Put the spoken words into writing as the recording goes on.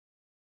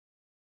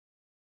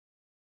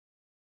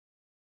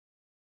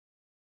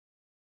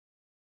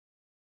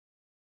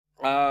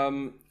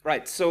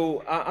Right,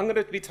 so I'm going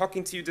to be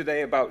talking to you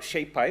today about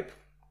ShapePipe,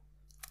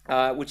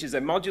 which is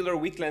a modular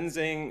weak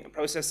lensing,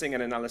 processing,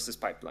 and analysis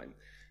pipeline.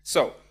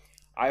 So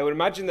I would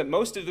imagine that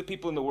most of the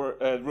people in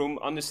the room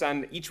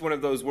understand each one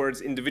of those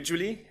words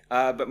individually,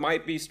 but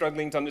might be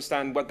struggling to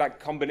understand what that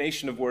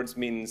combination of words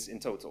means in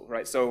total,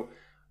 right? So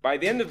by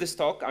the end of this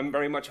talk, I'm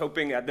very much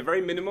hoping at the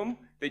very minimum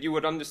that you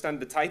would understand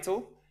the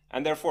title,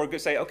 and therefore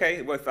could say,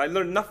 okay, well, if I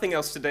learned nothing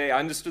else today, I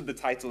understood the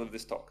title of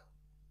this talk.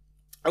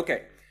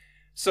 Okay.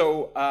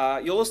 So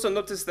you'll also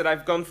notice that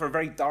I've gone for a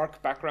very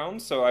dark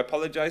background, so I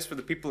apologize for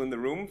the people in the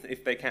room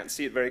if they can't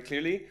see it very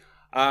clearly.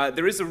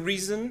 There is a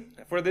reason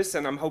for this,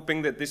 and I'm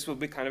hoping that this will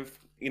be kind of,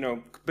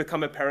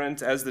 become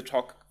apparent as the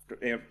talk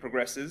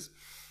progresses.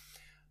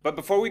 But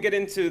before we get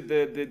into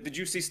the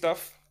juicy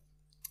stuff,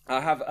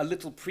 I have a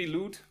little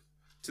prelude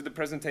to the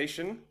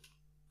presentation.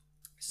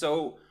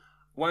 So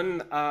when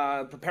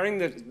preparing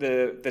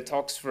the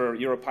talks for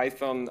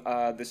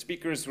EuroPython, the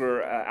speakers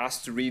were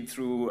asked to read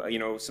through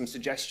some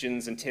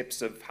suggestions and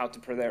tips of how to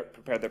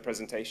prepare their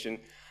presentation.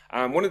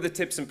 One of the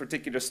tips in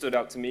particular stood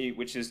out to me,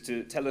 which is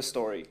to tell a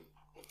story.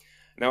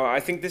 Now, I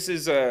think this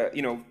is a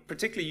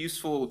particularly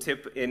useful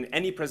tip in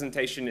any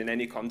presentation in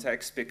any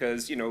context,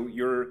 because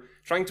you're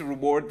trying to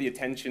reward the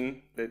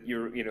attention that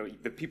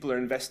the people are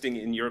investing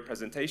in your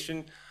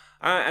presentation.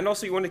 And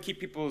also you want to keep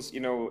people's,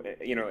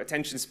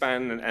 attention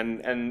span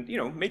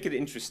and make it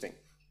interesting.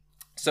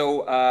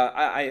 So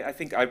I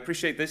think I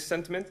appreciate this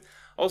sentiment.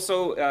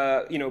 Also,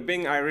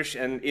 being Irish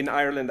and in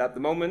Ireland at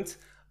the moment,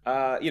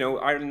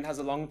 Ireland has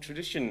a long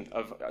tradition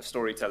of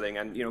storytelling,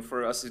 and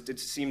for us it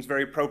seems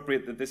very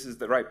appropriate that this is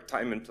the right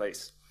time and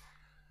place.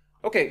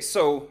 Okay,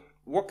 so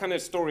what kind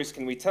of stories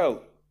can we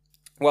tell?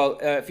 Well,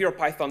 if you're a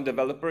Python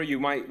developer, you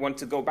might want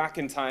to go back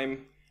in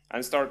time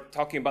and start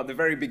talking about the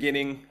very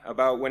beginning,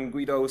 about when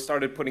Guido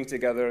started putting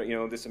together,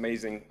 this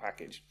amazing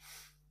package.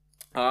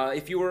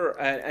 If you were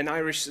an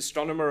Irish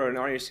astronomer or an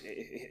Irish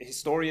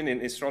historian in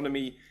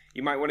astronomy,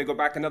 you might want to go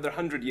back another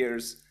 100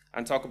 years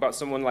and talk about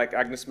someone like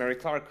Agnes Mary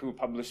Clark, who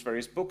published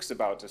various books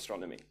about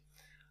astronomy.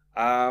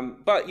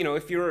 But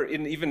if you're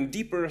an even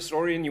deeper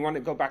historian, you want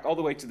to go back all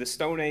the way to the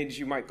Stone Age,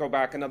 you might go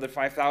back another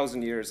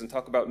 5,000 years and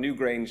talk about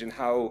Newgrange and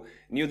how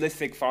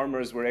Neolithic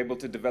farmers were able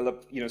to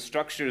develop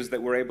structures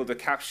that were able to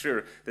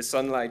capture the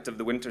sunlight of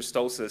the winter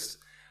solstice.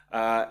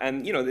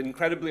 And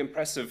incredibly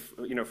impressive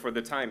for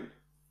the time.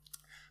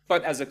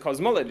 But as a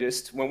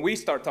cosmologist, when we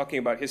start talking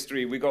about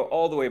history, we go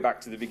all the way back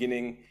to the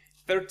beginning,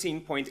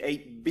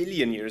 13.8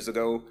 billion years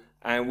ago,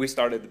 and we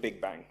started the Big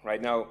Bang.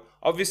 Right now,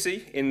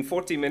 obviously, in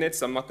 40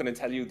 minutes, I'm not going to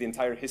tell you the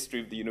entire history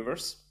of the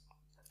universe.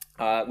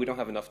 We don't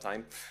have enough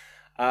time.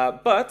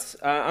 But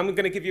I'm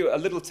going to give you a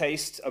little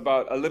taste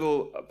about a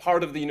little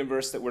part of the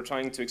universe that we're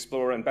trying to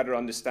explore and better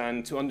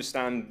understand, to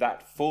understand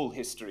that full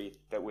history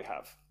that we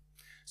have.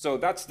 So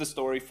that's the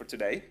story for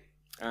today,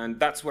 and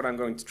that's what I'm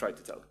going to try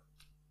to tell.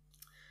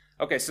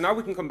 Okay, so now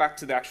we can come back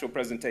to the actual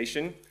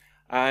presentation.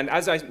 And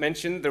as I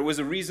mentioned, there was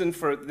a reason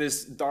for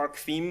this dark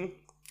theme,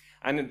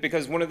 and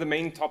because one of the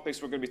main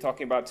topics we're going to be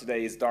talking about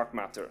today is dark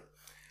matter.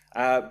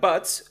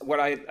 But what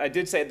I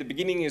did say at the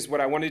beginning is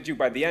what I wanted you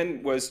by the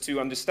end was to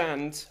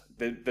understand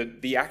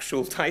the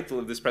actual title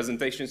of this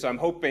presentation. So I'm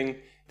hoping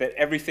that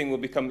everything will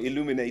become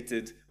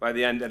illuminated by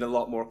the end and a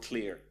lot more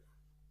clear.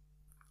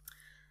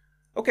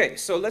 Okay,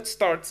 so let's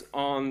start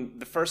on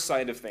the first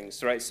side of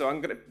things, right? So I'm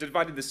going to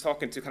divide this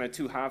talk into kind of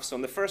two halves. So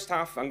in the first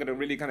half, I'm going to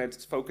really kind of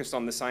focus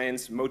on the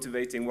science,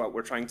 motivating what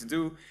we're trying to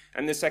do.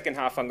 And the second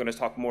half, I'm going to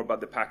talk more about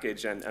the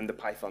package and the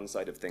Python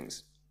side of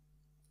things.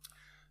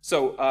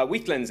 So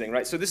weak lensing,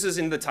 right? So this is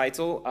in the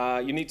title.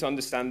 You need to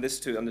understand this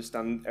to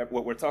understand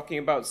what we're talking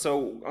about.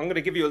 So I'm going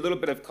to give you a little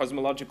bit of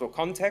cosmological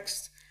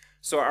context.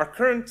 So our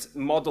current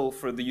model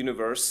for the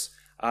universe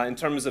in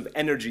terms of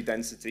energy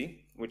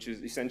density, which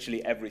is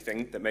essentially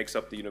everything that makes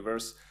up the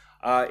universe,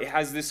 it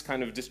has this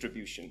kind of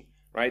distribution,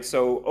 right?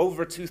 So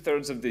over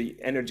 2/3 of the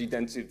energy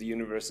density of the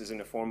universe is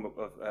in a form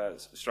of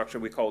structure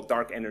we call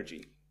dark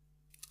energy.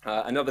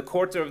 Another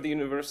quarter of the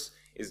universe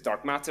is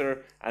dark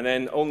matter, and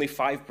then only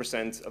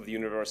 5% of the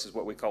universe is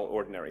what we call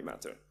ordinary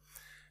matter.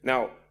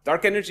 Now,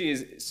 dark energy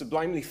is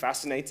sublimely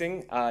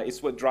fascinating.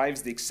 It's what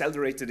drives the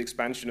accelerated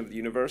expansion of the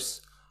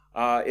universe.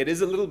 It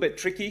is a little bit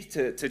tricky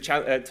to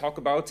talk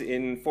about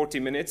in 40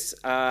 minutes,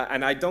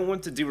 and I don't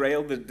want to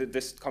derail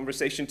this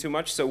conversation too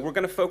much, so we're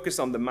going to focus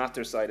on the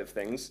matter side of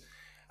things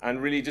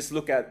and really just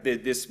look at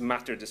this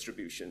matter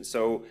distribution.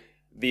 So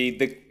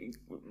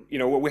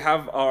what we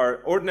have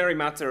are ordinary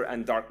matter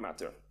and dark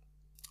matter,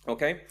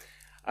 okay?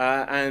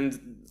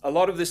 And a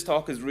lot of this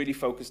talk is really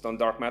focused on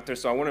dark matter,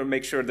 so I want to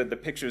make sure that the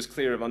picture is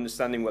clear of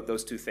understanding what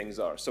those two things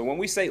are. So when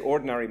we say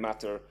ordinary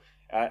matter,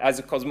 as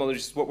a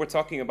cosmologist, what we're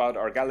talking about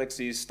are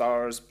galaxies,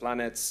 stars,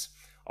 planets,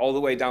 all the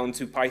way down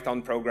to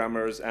Python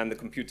programmers and the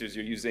computers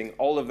you're using.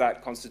 All of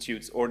that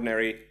constitutes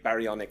ordinary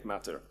baryonic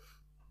matter,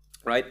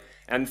 right?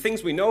 And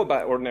things we know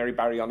about ordinary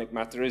baryonic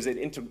matter is it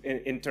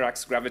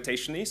interacts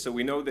gravitationally. So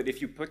we know that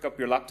if you pick up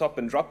your laptop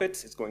and drop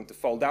it, it's going to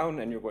fall down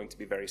and you're going to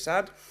be very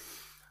sad.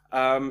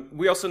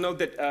 We also know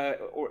that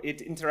it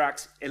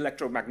interacts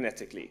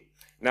electromagnetically.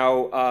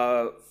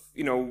 Now,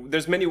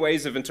 there's many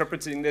ways of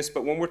interpreting this,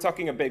 but when we're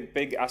talking about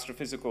big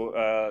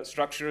astrophysical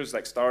structures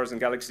like stars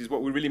and galaxies,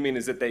 what we really mean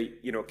is that they,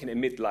 can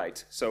emit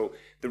light. So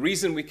the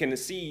reason we can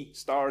see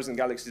stars and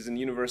galaxies in the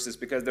universe is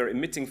because they're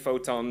emitting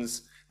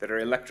photons that are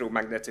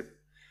electromagnetic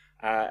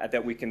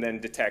that we can then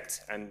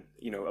detect and,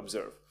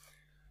 observe.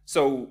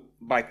 So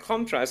by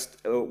contrast,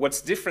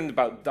 what's different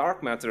about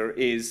dark matter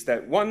is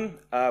that one,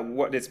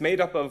 what it's made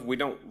up of, we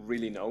don't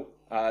really know.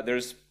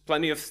 There's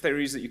plenty of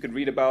theories that you could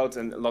read about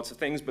and lots of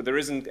things, but there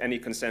isn't any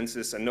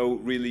consensus and no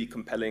really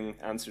compelling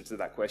answer to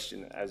that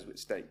question as we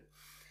state.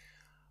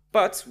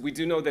 But we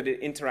do know that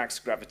it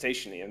interacts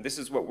gravitationally, and this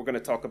is what we're going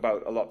to talk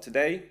about a lot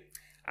today.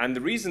 And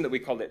the reason that we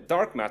call it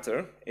dark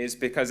matter is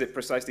because it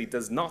precisely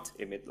does not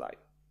emit light.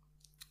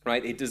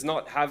 Right? It does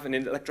not have an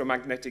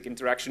electromagnetic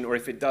interaction, or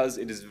if it does,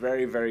 it is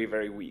very, very,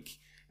 very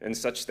weak, and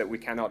such that we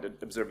cannot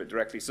observe it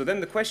directly. So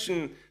then the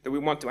question that we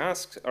want to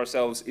ask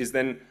ourselves is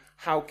then,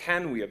 how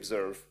can we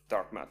observe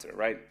dark matter,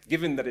 right?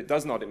 Given that it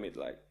does not emit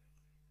light.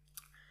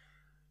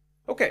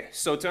 Okay,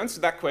 so to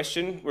answer that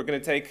question, we're going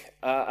to take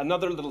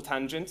another little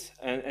tangent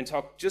and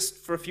talk just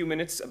for a few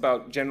minutes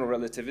about general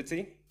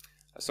relativity.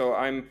 So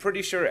I'm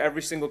pretty sure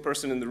every single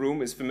person in the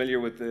room is familiar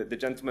with the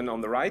gentleman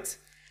on the right.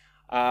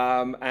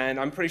 And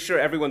I'm pretty sure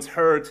everyone's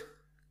heard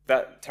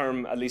that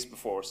term at least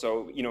before.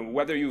 So,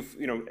 whether you've,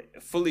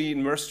 fully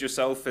immersed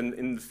yourself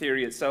in the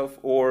theory itself,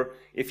 or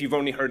if you've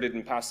only heard it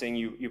in passing,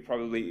 you're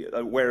probably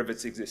aware of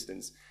its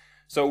existence.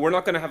 So we're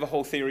not going to have a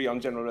whole theory on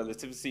general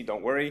relativity,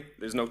 don't worry.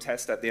 There's no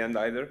test at the end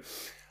either.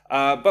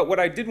 But what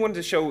I did want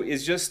to show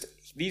is just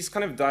these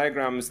kind of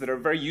diagrams that are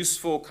very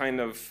useful kind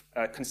of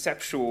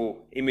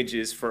conceptual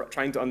images for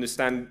trying to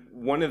understand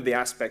one of the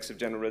aspects of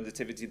general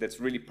relativity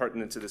that's really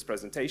pertinent to this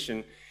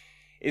presentation,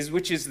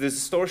 which is the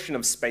distortion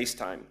of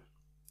space-time,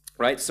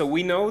 right? So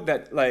we know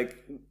that,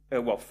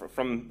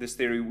 from this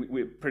theory,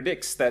 we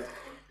predicts that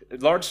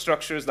large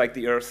structures like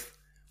the Earth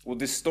will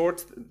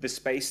distort the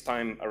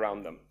space-time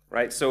around them,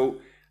 right?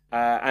 So,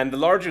 and the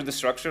larger the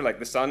structure, like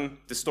the Sun,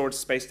 distorts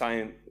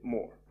space-time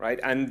more, right?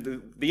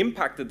 And the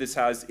impact that this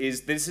has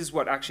is this is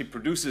what actually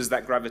produces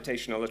that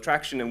gravitational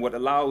attraction and what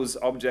allows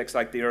objects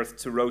like the Earth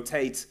to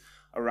rotate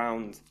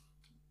around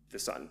the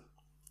Sun,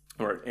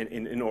 or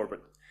in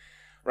orbit.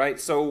 Right,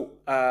 so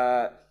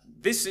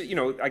this,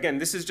 again,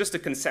 this is just a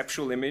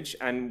conceptual image,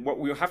 and what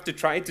we'll have to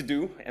try to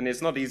do, and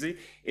it's not easy,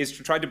 is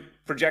to try to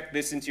project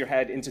this into your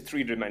head into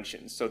 3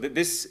 dimensions, so that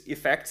this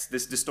effect,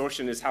 this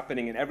distortion, is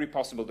happening in every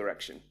possible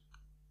direction,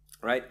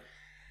 right?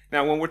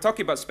 Now, when we're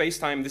talking about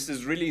space-time, this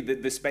is really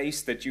the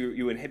space that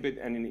you inhibit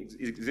and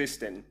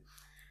exist in.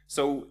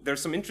 So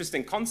there's some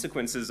interesting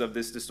consequences of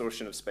this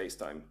distortion of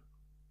space-time.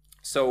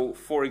 So,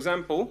 for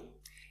example,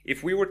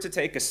 if we were to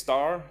take a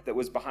star that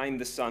was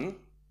behind the Sun,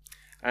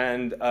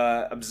 and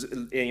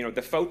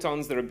the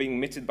photons that are being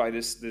emitted by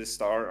this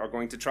star are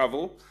going to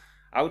travel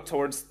out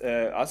towards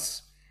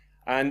us,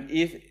 and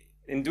if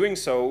in doing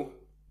so,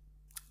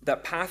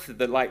 that path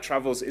that light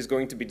travels is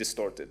going to be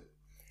distorted.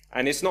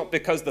 And it's not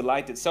because the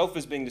light itself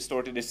is being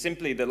distorted, it's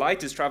simply the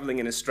light is traveling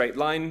in a straight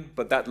line,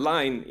 but that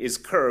line is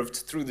curved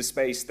through the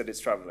space that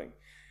it's traveling.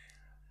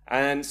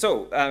 And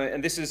so,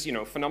 and this is,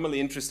 phenomenally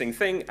interesting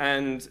thing,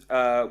 and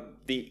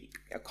the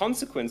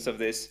consequence of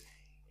this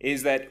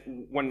is that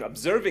when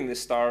observing the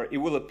star, it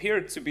will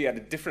appear to be at a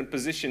different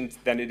position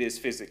than it is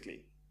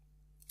physically,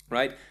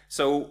 right?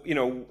 So,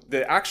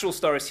 the actual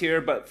star is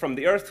here, but from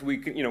the Earth, we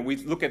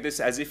look at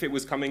this as if it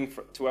was coming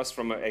to us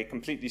from a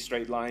completely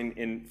straight line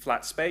in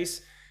flat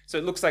space. So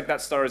it looks like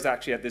that star is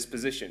actually at this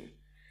position.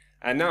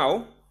 And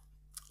now,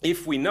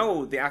 if we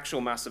know the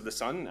actual mass of the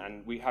Sun,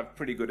 and we have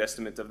pretty good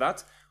estimate of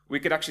that, we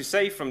could actually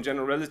say from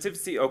general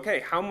relativity, okay,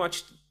 how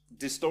much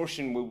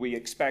distortion would we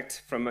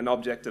expect from an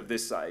object of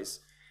this size?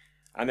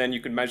 And then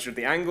you can measure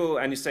the angle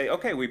and you say,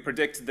 okay, we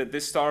predict that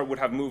this star would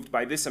have moved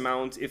by this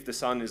amount if the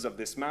Sun is of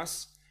this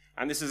mass.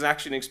 And this is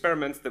actually an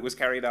experiment that was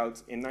carried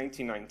out in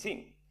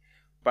 1919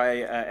 by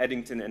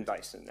Eddington and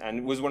Dyson. And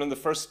it was one of the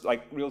first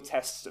real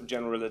tests of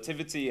general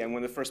relativity and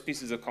one of the first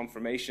pieces of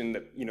confirmation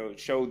that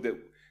showed that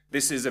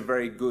this is a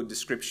very good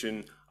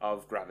description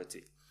of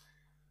gravity.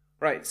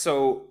 Right,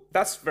 so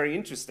that's very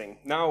interesting.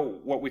 Now,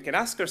 what we can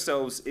ask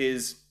ourselves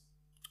is,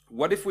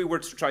 what if we were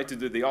to try to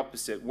do the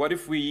opposite? What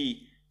if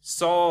we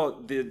saw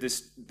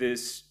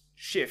this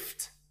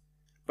shift,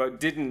 but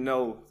didn't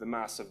know the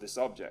mass of this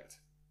object,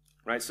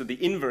 right? So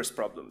the inverse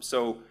problem.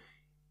 So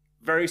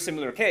very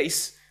similar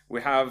case,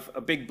 we have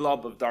a big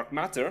blob of dark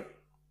matter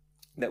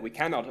that we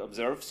cannot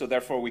observe, so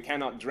therefore we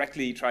cannot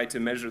directly try to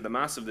measure the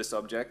mass of this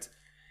object,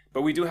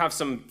 but we do have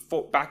some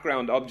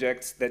background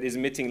object that is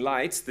emitting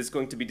light that's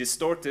going to be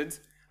distorted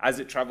as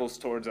it travels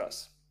towards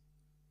us,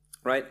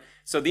 right?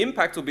 So the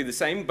impact will be the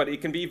same, but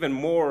it can be even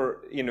more,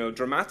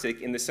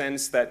 dramatic in the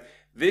sense that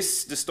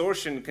this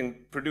distortion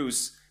can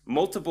produce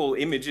multiple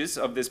images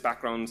of this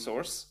background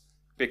source,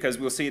 because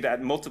we'll see it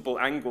at multiple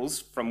angles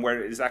from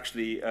where it is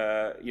actually,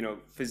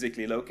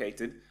 physically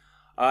located.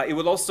 It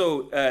will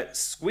also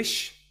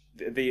squish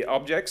the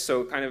objects,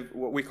 so kind of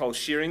what we call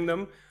shearing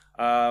them,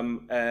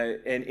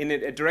 in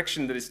a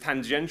direction that is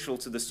tangential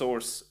to the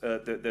source,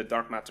 the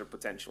dark matter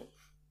potential.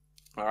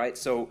 All right,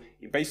 so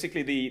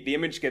basically the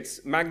image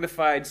gets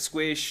magnified,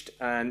 squished,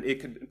 and it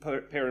could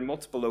appear in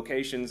multiple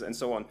locations and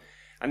so on.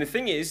 And the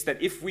thing is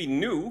that if we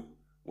knew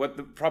what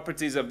the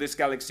properties of this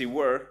galaxy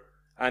were,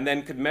 and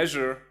then could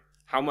measure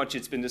how much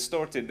it's been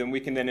distorted, then we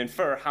can then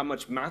infer how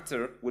much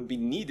matter would be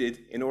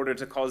needed in order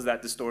to cause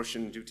that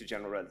distortion due to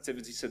general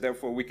relativity. So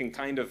therefore, we can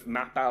kind of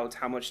map out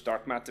how much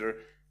dark matter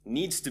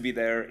needs to be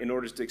there in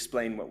order to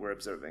explain what we're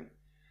observing.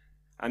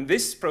 And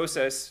this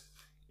process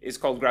is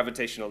called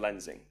gravitational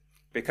lensing,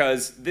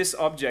 because this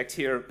object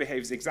here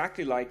behaves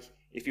exactly like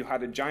if you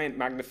had a giant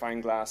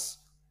magnifying glass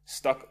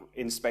stuck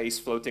in space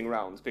floating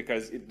around,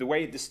 because the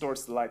way it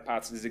distorts the light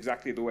paths is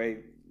exactly the way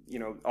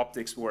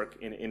optics work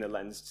in a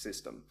lens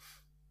system.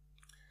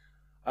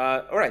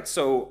 All right,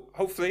 so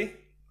hopefully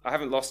I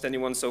haven't lost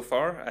anyone so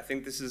far. I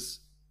think this is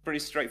pretty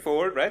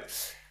straightforward, right?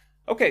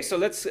 Okay, so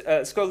let's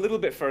go a little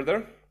bit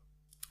further.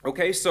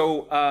 Okay,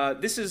 so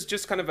this is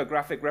just kind of a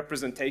graphic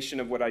representation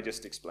of what I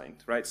just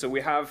explained, right? So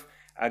we have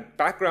a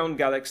background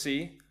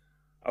galaxy,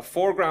 a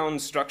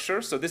foreground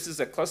structure. So this is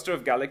a cluster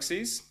of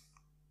galaxies,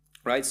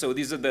 right? So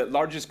these are the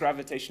largest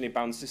gravitationally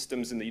bound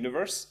systems in the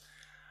universe.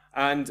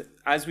 And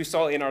as we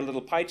saw in our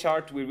little pie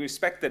chart, we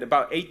expect that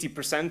about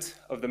 80%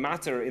 of the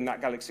matter in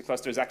that galaxy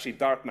cluster is actually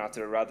dark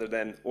matter rather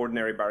than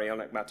ordinary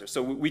baryonic matter.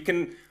 So we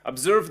can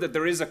observe that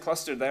there is a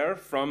cluster there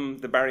from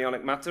the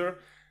baryonic matter,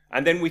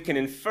 and then we can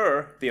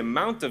infer the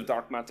amount of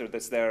dark matter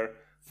that's there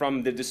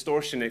from the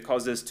distortion it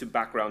causes to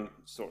background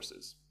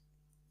sources.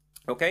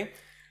 Okay?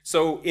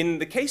 So in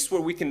the case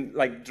where we can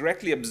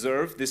directly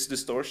observe this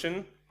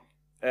distortion,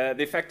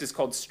 the effect is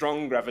called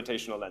strong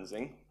gravitational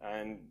lensing,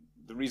 and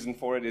the reason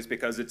for it is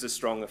because it's a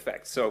strong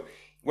effect. So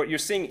what you're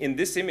seeing in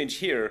this image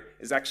here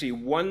is actually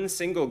one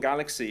single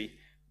galaxy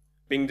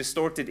being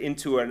distorted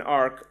into an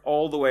arc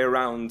all the way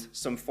around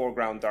some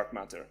foreground dark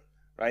matter,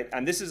 right?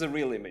 And this is a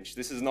real image.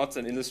 This is not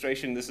an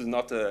illustration. This is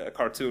not a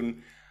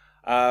cartoon.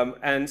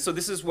 And so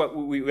this is what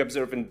we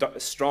observe in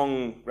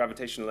strong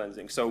gravitational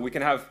lensing. So we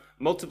can have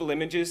multiple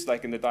images,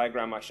 like in the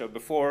diagram I showed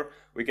before.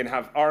 We can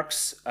have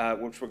arcs,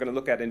 which we're going to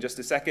look at in just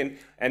a second.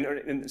 And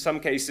in some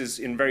cases,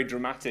 in very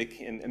dramatic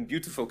and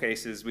beautiful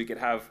cases, we could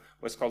have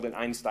what's called an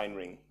Einstein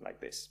ring, like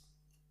this.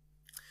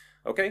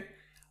 Okay?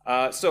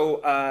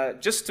 So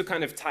just to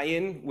kind of tie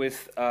in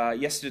with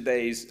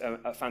yesterday's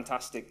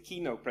fantastic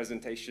keynote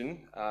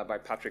presentation by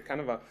Patrick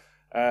Canova,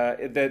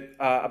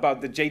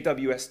 about the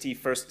JWST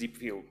first deep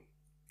field.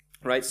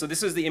 Right, so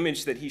this is the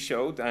image that he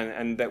showed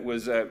and that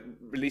was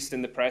released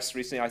in the press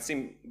recently. I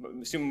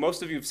assume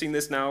most of you have seen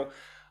this now.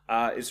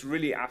 It's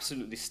really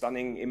absolutely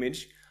stunning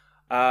image.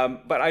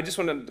 But I just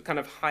want to kind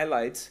of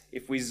highlight,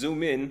 if we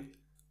zoom in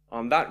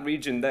on that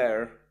region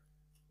there,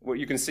 what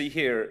you can see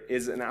here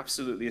is an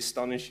absolutely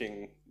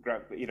astonishing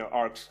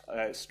arc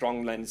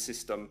strong lens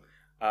system,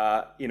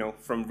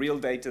 from real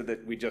data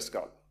that we just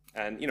got.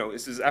 And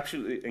this is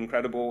absolutely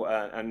incredible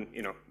and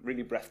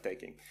really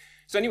breathtaking.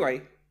 So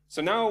anyway,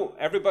 so now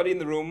everybody in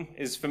the room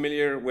is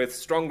familiar with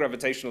strong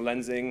gravitational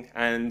lensing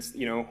and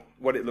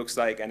what it looks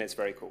like, and it's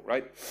very cool,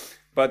 right?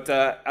 But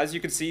as you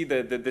can see,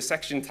 the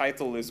section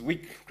title is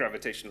weak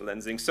gravitational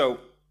lensing. So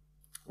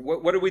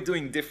what are we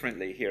doing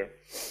differently here?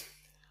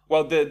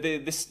 Well,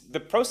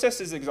 the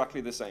process is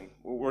exactly the same.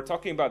 We're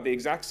talking about the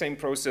exact same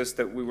process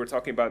that we were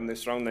talking about in the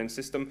strong lens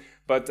system,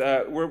 but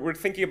we're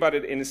thinking about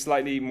it in a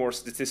slightly more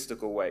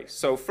statistical way.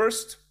 So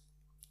first,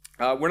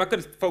 we're not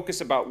going to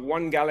focus about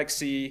one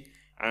galaxy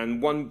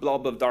and one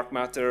blob of dark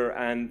matter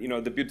and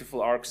the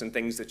beautiful arcs and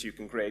things that you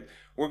can create.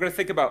 We're going to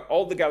think about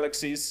all the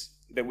galaxies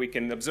that we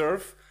can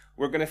observe.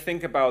 We're going to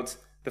think about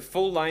the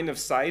full line of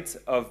sight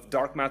of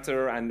dark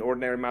matter and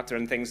ordinary matter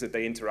and things that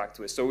they interact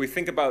with. So we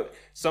think about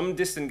some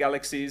distant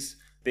galaxies,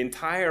 the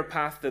entire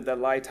path that the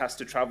light has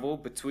to travel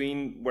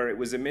between where it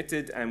was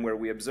emitted and where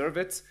we observe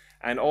it,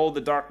 and all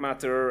the dark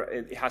matter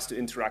it has to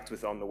interact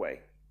with on the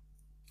way.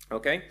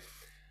 Okay?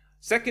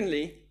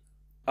 Secondly,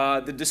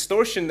 the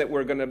distortion that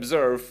we're going to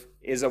observe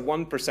is a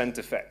 1%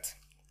 effect.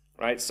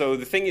 Right? So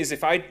the thing is,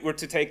 if I were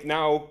to take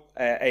now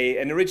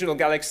an original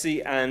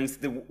galaxy and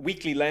the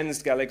weakly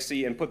lensed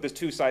galaxy and put the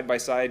two side by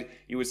side,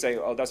 you would say,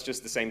 oh, that's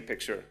just the same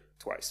picture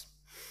twice.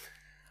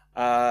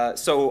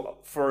 So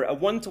for a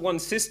one-to-one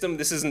system,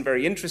 this isn't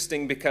very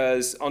interesting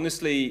because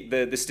honestly,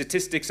 the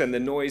statistics and the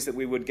noise that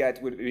we would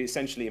get would be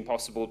essentially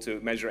impossible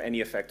to measure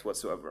any effect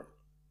whatsoever.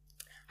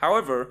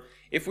 However,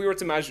 if we were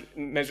to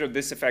measure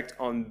this effect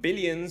on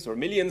billions or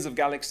millions of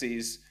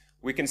galaxies,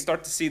 we can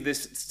start to see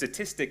this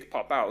statistic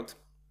pop out.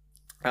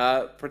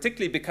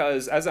 Particularly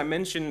because, as I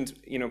mentioned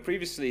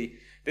previously,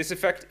 this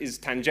effect is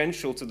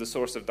tangential to the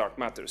source of dark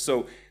matter.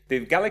 So the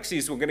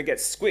galaxies were going to get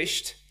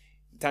squished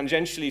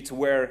tangentially to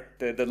where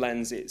the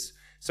lens is.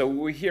 So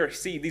we here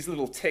see these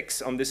little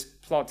ticks on this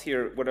plot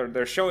here. What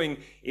they're showing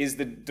is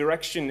the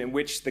direction in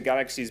which the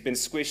galaxy has been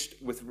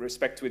squished with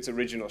respect to its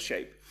original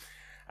shape.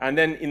 And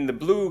then in the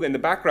blue in the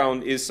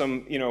background is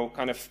some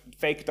kind of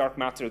fake dark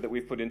matter that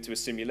we've put into a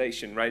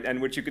simulation, right?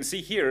 And what you can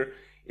see here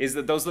is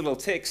that those little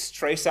ticks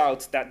trace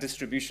out that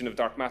distribution of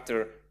dark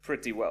matter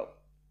pretty well.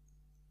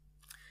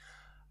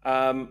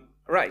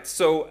 Right,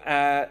 so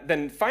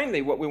then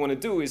finally what we want to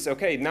do is,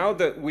 okay, now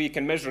that we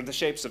can measure the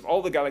shapes of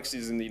all the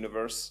galaxies in the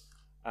universe,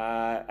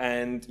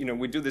 and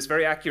we do this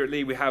very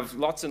accurately, we have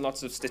lots and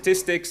lots of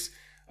statistics,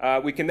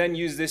 we can then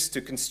use this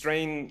to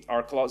constrain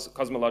our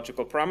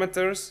cosmological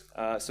parameters.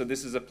 So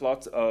this is a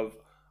plot of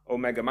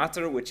omega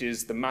matter, which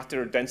is the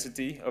matter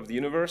density of the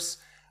universe,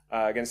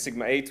 against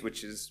sigma 8,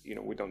 which is,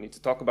 we don't need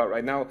to talk about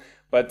right now.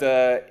 But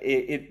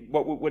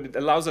what it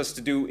allows us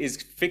to do is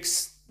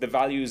fix the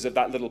values of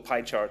that little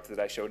pie chart that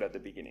I showed at the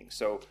beginning.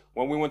 So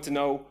when we want to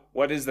know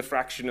what is the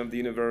fraction of the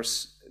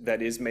universe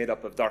that is made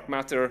up of dark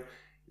matter,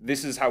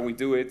 this is how we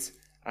do it.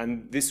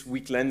 And this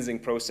weak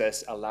lensing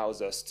process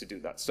allows us to do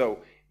that. So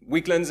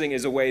weak lensing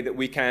is a way that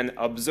we can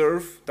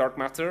observe dark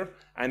matter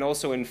and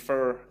also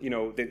infer,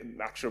 the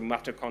actual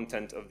matter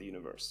content of the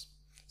universe.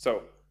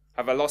 So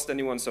have I lost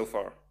anyone so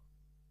far?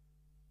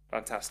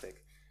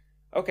 Fantastic.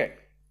 Okay,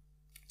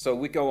 so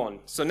we go on.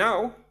 So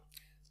now,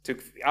 to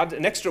add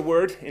an extra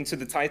word into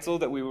the title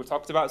that we were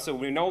talked about, so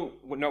we know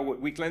what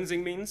weak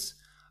lensing means.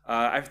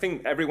 I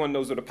think everyone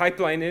knows what a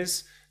pipeline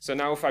is. So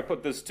now if I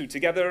put those two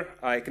together,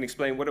 I can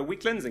explain what a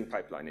weak lensing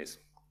pipeline is.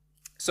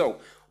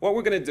 So what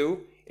we're going to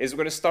do is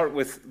we're going to start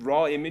with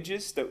raw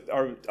images that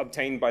are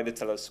obtained by the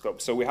telescope.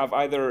 So we have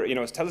either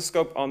a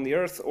telescope on the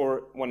Earth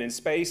or one in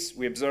space.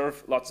 We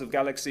observe lots of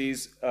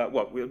galaxies.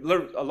 We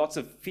observe lots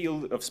of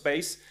field of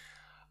space.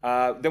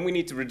 Then we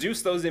need to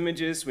reduce those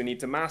images, we need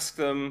to mask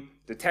them,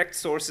 detect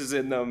sources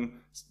in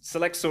them,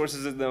 select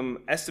sources in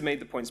them,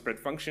 estimate the point spread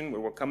function, where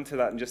we'll come to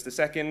that in just a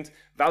second,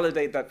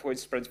 validate that point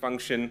spread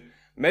function,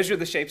 measure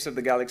the shapes of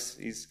the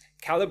galaxies,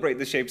 calibrate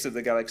the shapes of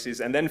the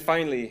galaxies, and then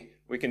finally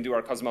we can do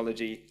our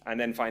cosmology and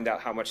then find out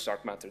how much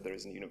dark matter there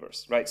is in the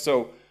universe, right?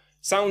 So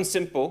sounds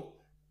simple.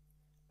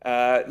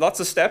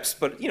 Lots of steps,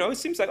 but it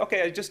seems like,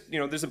 okay,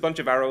 there's a bunch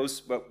of arrows,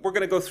 but we're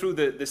going to go through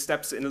the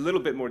steps in a little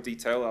bit more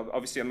detail.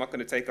 Obviously, I'm not going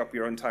to take up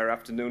your entire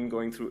afternoon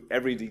going through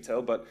every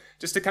detail, but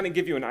just to kind of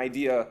give you an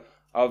idea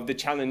of the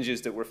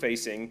challenges that we're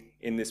facing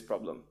in this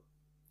problem.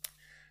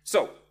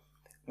 So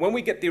when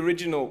we get the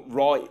original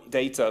raw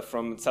data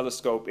from the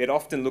telescope, it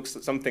often looks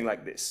something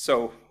like this.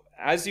 So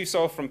as you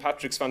saw from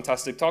Patrick's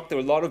fantastic talk, there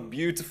are a lot of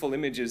beautiful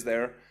images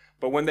there,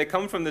 but when they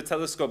come from the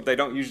telescope, they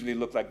don't usually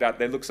look like that.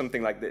 They look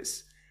something like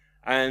this.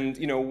 And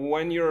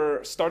when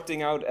you're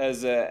starting out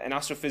as an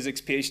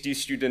astrophysics PhD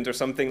student or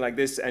something like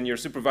this, and your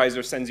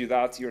supervisor sends you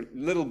that, you're a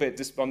little bit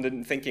despondent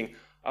and thinking,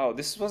 oh,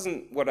 this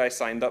wasn't what I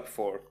signed up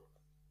for.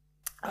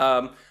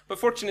 But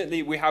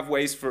fortunately, we have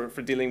ways for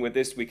dealing with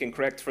this. We can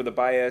correct for the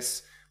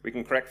bias, we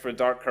can correct for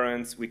dark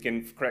currents, we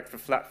can correct for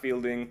flat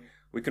fielding,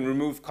 we can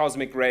remove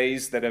cosmic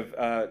rays that have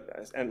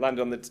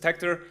landed on the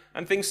detector,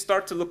 and things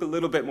start to look a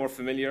little bit more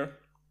familiar.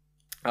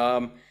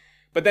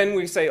 But then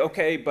we say,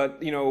 okay, but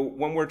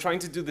when we're trying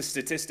to do the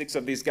statistics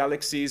of these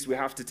galaxies, we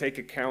have to take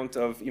account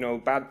of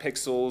bad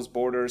pixels,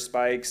 borders,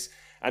 spikes,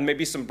 and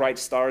maybe some bright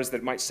stars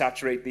that might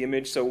saturate the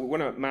image. So we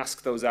want to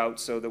mask those out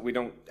so that we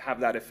don't have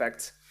that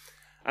effect.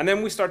 And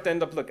then we start to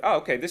end up like, oh,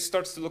 okay, this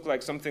starts to look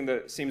like something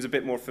that seems a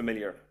bit more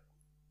familiar.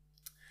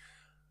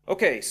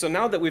 Okay, so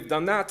now that we've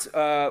done that,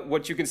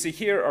 what you can see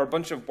here are a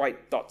bunch of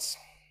white dots.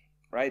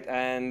 Right,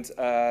 and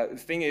the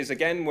thing is,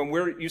 again, when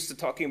we're used to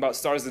talking about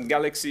stars and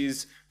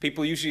galaxies,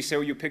 people usually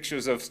show you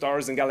pictures of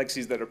stars and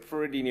galaxies that are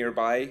pretty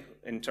nearby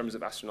in terms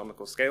of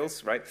astronomical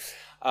scales, right?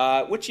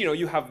 Which,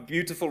 you have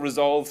beautiful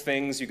resolved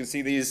things. You can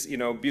see these,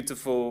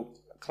 beautiful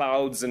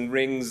clouds and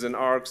rings and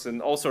arcs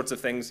and all sorts of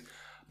things.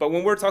 But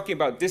when we're talking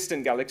about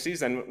distant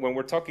galaxies, and when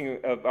we're talking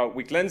about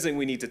weak lensing,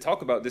 we need to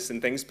talk about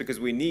distant things because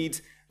we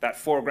need that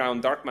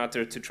foreground dark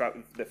matter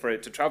for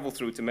it to travel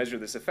through to measure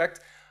this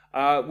effect.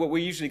 What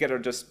we usually get are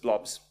just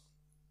blobs.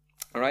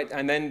 All right,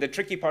 and then the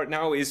tricky part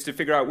now is to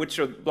figure out which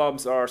of the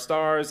blobs are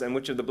stars and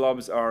which of the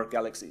blobs are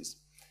galaxies.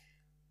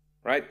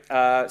 Right,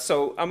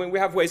 so I mean we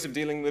have ways of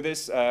dealing with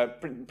this.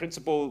 In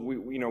principle,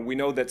 we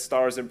know that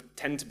stars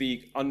tend to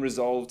be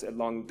unresolved at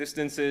long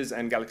distances,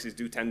 and galaxies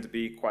do tend to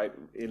be quite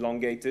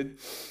elongated.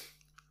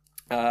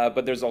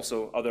 But there's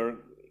also other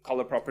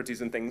color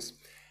properties and things.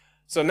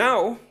 So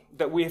now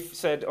that we've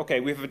said, okay,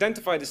 we've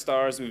identified the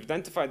stars, we've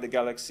identified the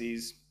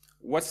galaxies.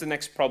 What's the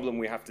next problem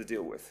we have to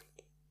deal with?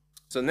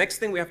 So the next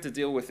thing we have to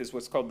deal with is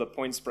what's called the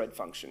point spread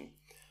function.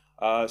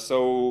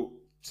 So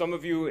some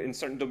of you in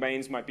certain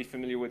domains might be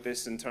familiar with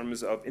this in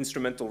terms of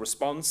instrumental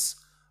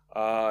response,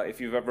 if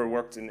you've ever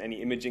worked in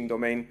any imaging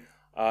domain.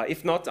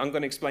 If not, I'm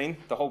going to explain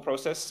the whole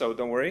process, so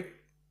don't worry.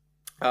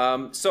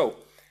 So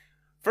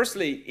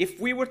firstly, if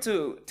we were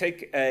to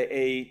take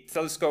a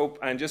telescope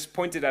and just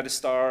point it at a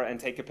star and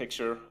take a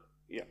picture,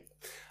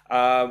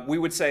 we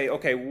would say,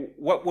 okay,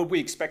 what would we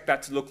expect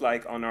that to look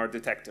like on our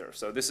detector?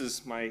 So this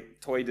is my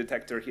toy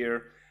detector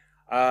here.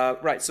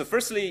 Right, so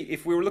firstly,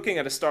 if we were looking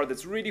at a star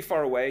that's really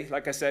far away,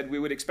 like I said, we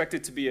would expect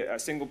it to be a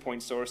single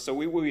point source. So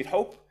we would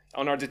hope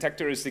on our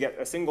detector is to get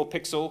a single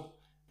pixel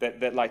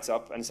that lights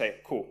up and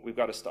say, cool, we've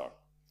got a star.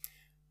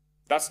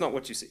 That's not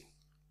what you see.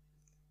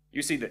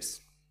 You see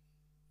this.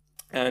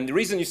 And the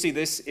reason you see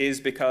this is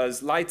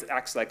because light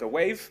acts like a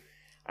wave,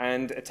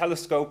 and a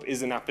telescope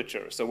is an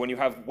aperture. So when you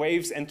have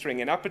waves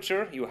entering an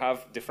aperture, you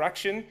have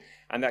diffraction,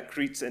 and that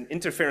creates an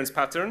interference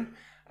pattern.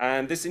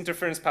 And this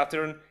interference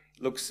pattern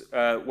looks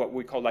what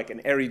we call like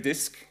an airy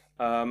disk.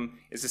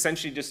 It's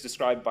essentially just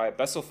described by a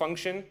Bessel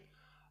function.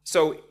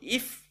 So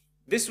if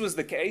this was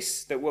the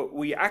case, that what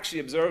we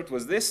actually observed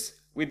was this,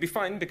 we'd be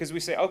fine, because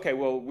we say, okay,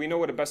 well, we know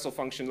what a Bessel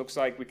function looks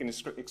like. We can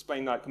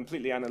explain that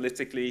completely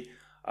analytically.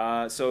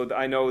 So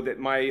I know that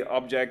my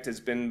object has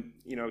been,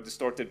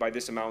 distorted by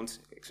this amount,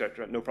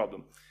 etc. No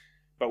problem.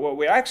 But what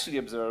we actually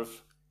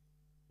observe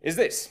is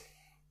this,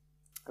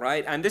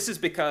 right? And this is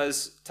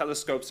because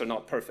telescopes are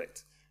not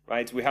perfect,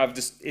 right? We have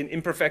just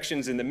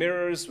imperfections in the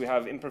mirrors. We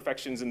have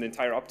imperfections in the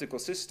entire optical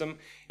system.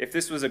 If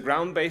this was a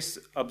ground-based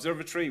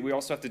observatory, we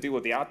also have to deal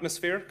with the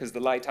atmosphere, because the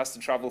light has to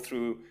travel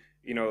through,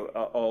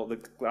 all the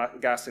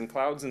gas and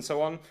clouds and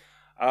so on.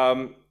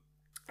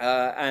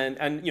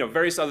 And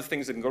various other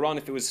things that can go on.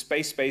 If it was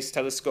space-based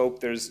telescope,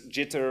 there's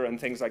jitter and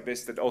things like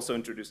this that also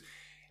introduce.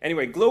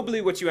 Anyway,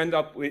 globally, what you end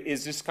up with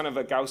is just kind of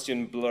a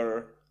Gaussian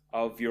blur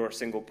of your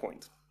single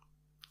point.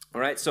 All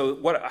right, so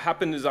what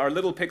happened is our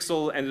little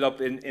pixel ended up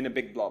in a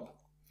big blob.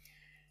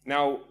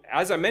 Now,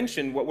 as I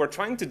mentioned, what we're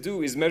trying to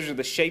do is measure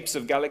the shapes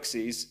of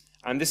galaxies,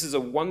 and this is a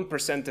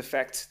 1%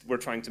 effect we're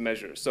trying to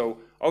measure. So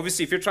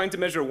obviously, if you're trying to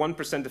measure a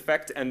 1%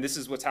 effect, and this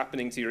is what's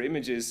happening to your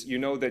images, you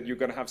know that you're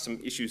going to have some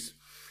issues.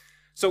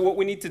 So what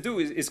we need to do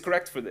is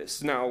correct for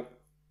this. Now,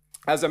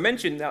 as I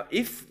mentioned,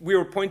 if we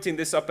were pointing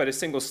this up at a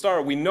single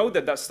star, we know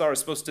that that star is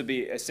supposed to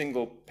be a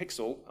single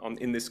pixel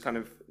in this kind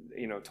of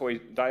toy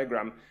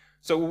diagram.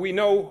 So we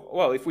know,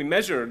 well, if we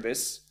measure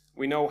this,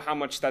 we know how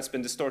much that's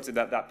been distorted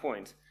at that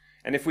point.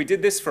 And if we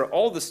did this for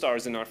all the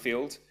stars in our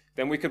field,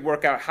 then we could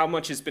work out how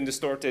much has been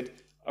distorted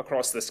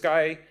across the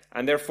sky,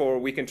 and therefore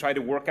we can try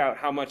to work out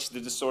how much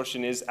the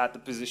distortion is at the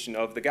position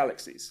of the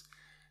galaxies.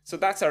 So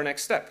that's our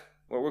next step.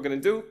 What we're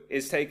going to do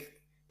is take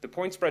the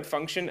point spread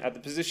function at the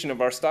position of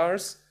our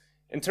stars,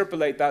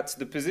 interpolate that to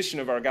the position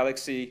of our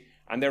galaxy,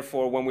 and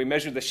therefore when we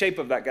measure the shape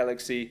of that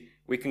galaxy,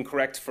 we can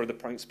correct for the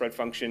point spread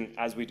function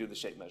as we do the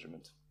shape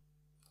measurement.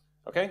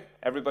 Okay,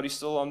 everybody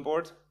still on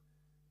board?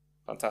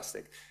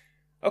 Fantastic.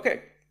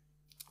 Okay,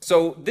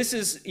 so this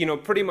is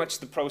pretty much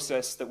the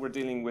process that we're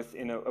dealing with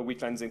in a weak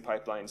lensing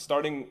pipeline,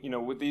 starting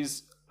with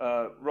these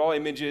raw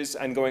images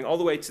and going all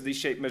the way to these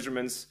shape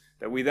measurements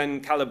that we then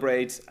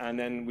calibrate, and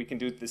then we can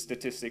do the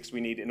statistics we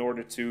need in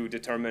order to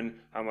determine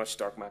how much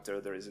dark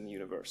matter there is in the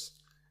universe.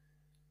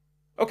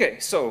 Okay,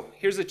 so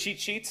here's a cheat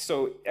sheet.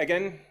 So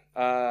again,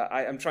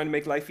 I'm trying to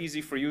make life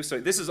easy for you. So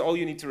this is all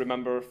you need to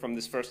remember from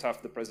this first half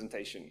of the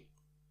presentation,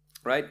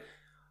 right?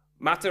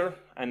 Matter,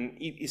 and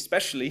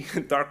especially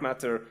dark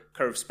matter,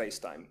 curves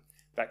space-time.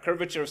 That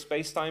curvature of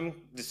space-time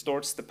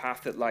distorts the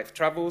path that light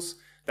travels.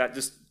 That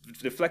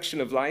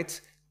deflection of light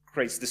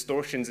creates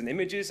distortions in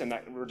images, and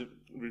that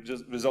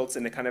results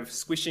in a kind of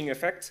squishing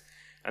effect.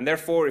 And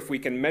therefore, if we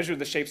can measure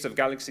the shapes of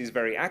galaxies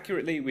very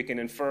accurately, we can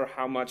infer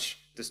how much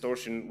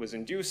distortion was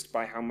induced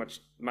by how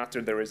much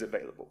matter there is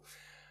available.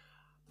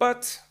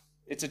 But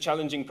it's a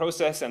challenging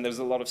process, and there's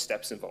a lot of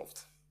steps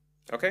involved.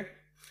 Okay?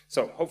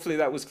 So hopefully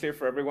that was clear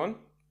for everyone.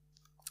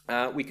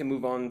 We can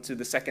move on to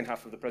the second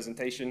half of the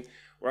presentation,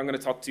 where I'm going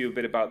to talk to you a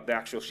bit about the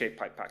actual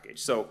ShapePipe package.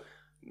 So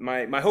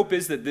my hope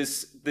is that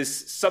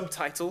this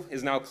subtitle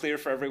is now clear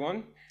for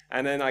everyone,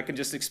 and then I can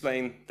just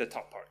explain the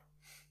top part.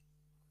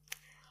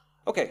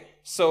 Okay,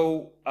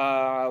 so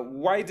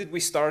why did we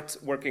start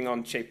working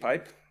on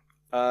ShapePipe?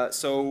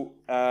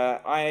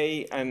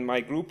 I and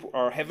my group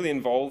are heavily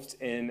involved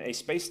in a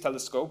space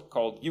telescope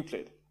called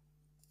Euclid.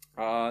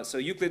 So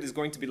Euclid is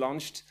going to be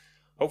launched,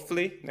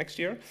 hopefully, next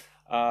year.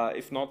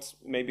 If not,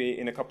 maybe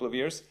in a couple of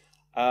years.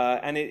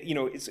 And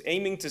it's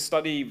aiming to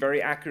study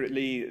very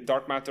accurately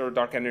dark matter,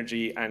 dark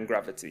energy, and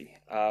gravity.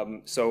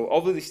 So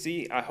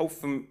obviously, I hope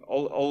from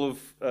all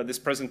of this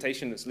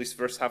presentation, at least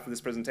the first half of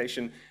this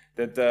presentation,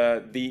 that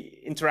the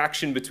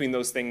interaction between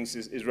those things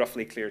is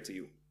roughly clear to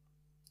you.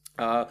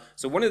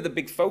 So one of the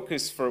big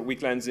focus for weak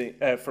lensing,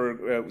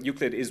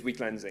 Euclid is weak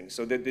lensing.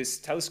 So that this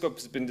telescope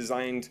has been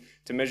designed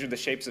to measure the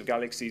shapes of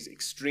galaxies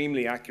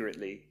extremely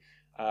accurately.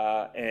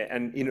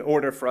 And in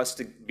order for us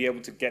to be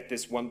able to get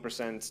this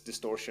 1%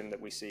 distortion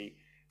that we see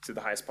to the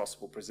highest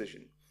possible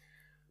precision.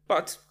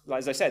 But,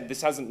 as I said,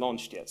 this hasn't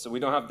launched yet, so we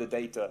don't have the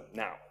data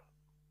now.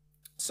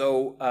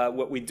 So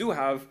what we do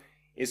have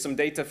is some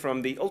data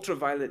from the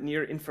Ultraviolet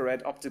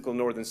Near-Infrared Optical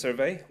Northern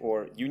Survey,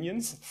 or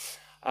UNIONS,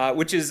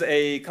 which is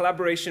a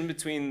collaboration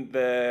between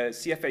the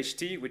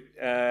CFHT,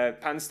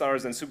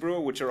 Pan-STARRS, and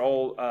Subaru, which are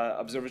all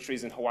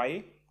observatories in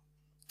Hawaii.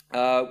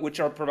 Which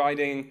are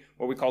providing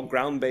what we call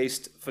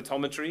ground-based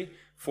photometry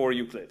for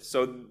Euclid.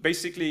 So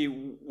basically,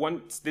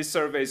 once this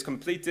survey is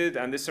completed,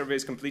 and this survey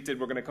is completed,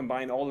 we're going to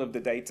combine all of the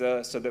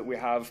data so that we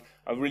have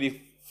a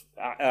really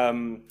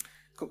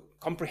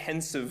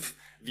comprehensive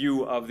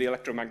view of the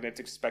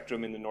electromagnetic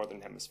spectrum in the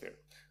Northern Hemisphere.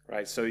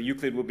 Right? So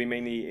Euclid will be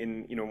mainly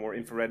in more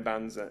infrared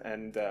bands,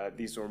 and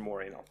these are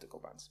more in optical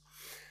bands.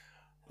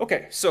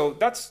 Okay, so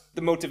that's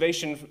the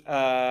motivation,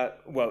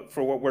 well,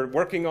 for what we're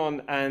working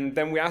on. And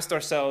then we asked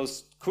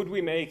ourselves, could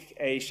we make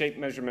a shape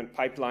measurement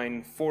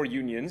pipeline for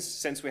unions,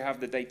 since we have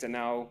the data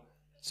now,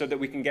 so that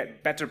we can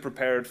get better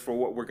prepared for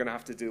what we're going to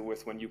have to deal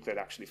with when Euclid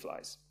actually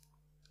flies?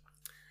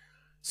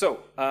 So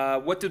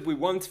what did we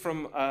want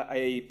from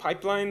a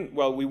pipeline?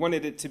 Well, we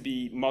wanted it to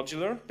be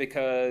modular,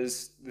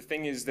 because the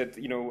thing is that,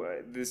 you know,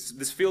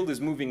 this field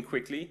is moving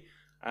quickly.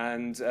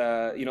 And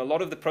you know, a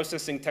lot of the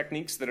processing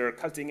techniques that are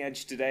cutting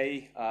edge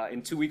today,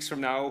 in 2 weeks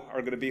from now, are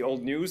going to be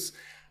old news.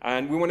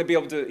 And we want to be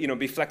able to, you know,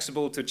 be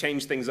flexible to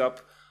change things up.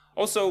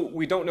 Also,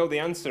 we don't know the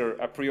answer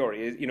a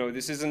priori. You know,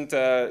 this isn't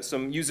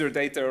some user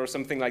data or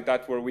something like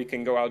that where we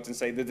can go out and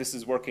say that this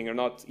is working or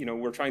not. You know,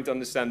 we're trying to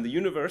understand the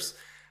universe.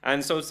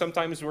 And so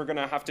sometimes we're going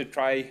to have to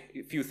try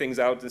a few things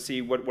out and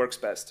see what works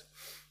best.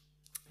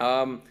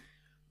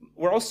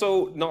 We're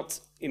also not,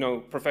 you know,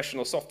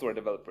 professional software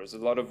developers. A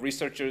lot of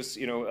researchers,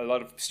 you know, a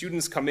lot of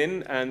students come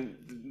in and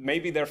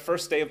maybe their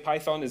first day of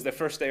Python is their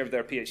first day of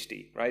their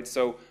PhD, right?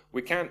 So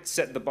we can't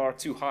set the bar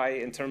too high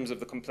in terms of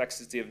the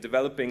complexity of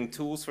developing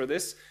tools for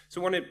this.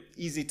 So we want it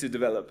easy to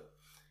develop.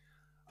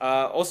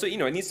 Also, you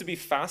know, it needs to be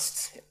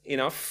fast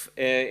enough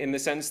in the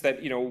sense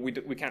that, you know,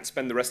 we can't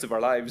spend the rest of our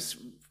lives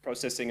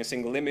processing a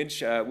single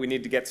image. We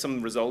need to get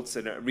some results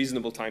in a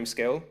reasonable time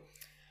scale.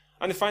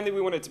 And finally, we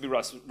want it to be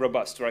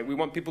robust, right? We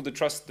want people to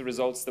trust the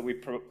results that we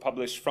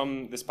publish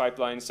from this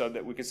pipeline so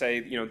that we can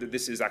say, you know, that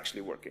this is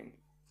actually working.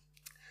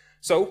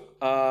 So,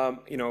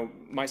 you know,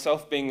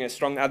 myself being a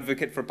strong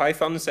advocate for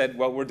Python said,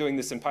 well, we're doing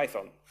this in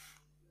Python.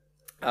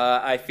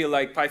 I feel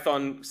like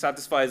Python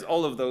satisfies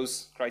all of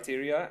those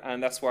criteria,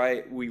 and that's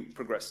why we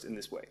progressed in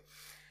this way.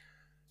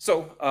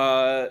 So,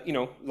 you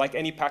know, like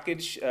any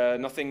package,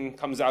 nothing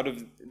comes out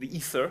of the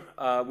ether.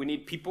 We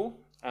need people.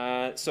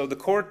 So the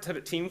core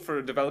team for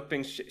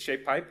developing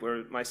ShapePipe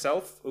were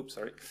myself,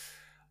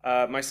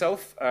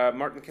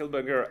 Martin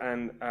Kilberger,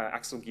 and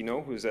Axel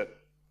Guinaud, who's a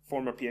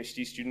former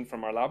PhD student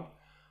from our lab.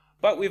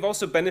 But we've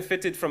also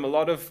benefited from a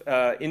lot of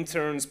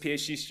interns,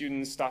 PhD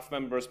students, staff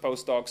members,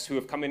 postdocs who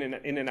have come in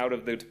and out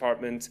of the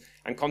department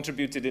and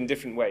contributed in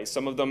different ways.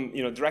 Some of them,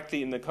 you know,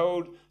 directly in the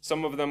code,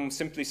 some of them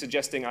simply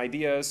suggesting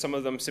ideas, some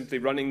of them simply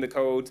running the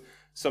code,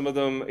 some of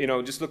them, you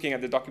know, just looking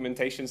at the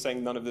documentation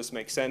saying none of this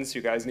makes sense,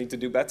 you guys need to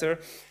do better.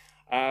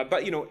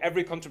 But, you know,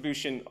 every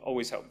contribution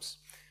always helps.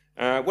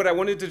 What I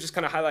wanted to just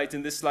kind of highlight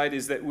in this slide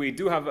is that we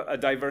do have a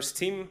diverse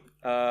team.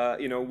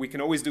 You know, we can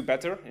always do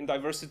better in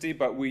diversity,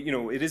 but you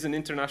know, it is an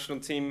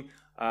international team,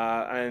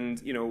 and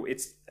you know,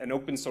 it's an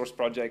open source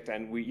project,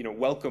 and we, you know,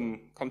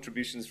 welcome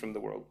contributions from the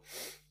world.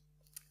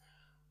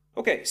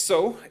 Okay,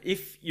 so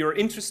if you're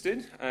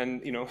interested,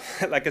 and you know,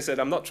 like I said,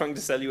 I'm not trying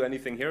to sell you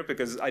anything here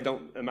because I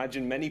don't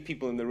imagine many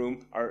people in the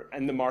room are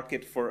in the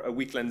market for a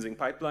weak lensing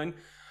pipeline.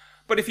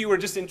 But if you were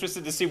just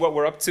interested to see what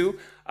we're up to,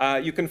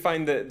 you can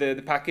find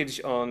the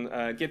package on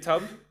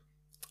GitHub.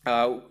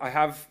 I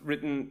have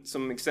written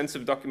some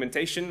extensive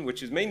documentation,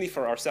 which is mainly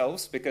for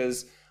ourselves,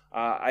 because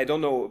I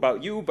don't know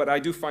about you, but I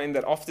do find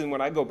that often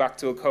when I go back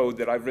to a code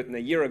that I've written a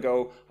year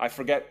ago, I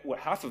forget what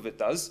half of it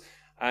does.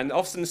 And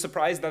often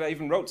surprised that I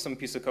even wrote some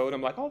piece of code.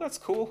 I'm like, oh, that's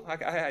cool.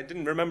 I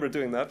didn't remember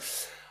doing that.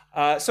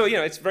 So, you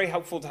know, it's very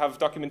helpful to have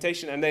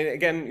documentation. And then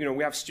again, you know,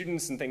 we have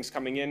students and things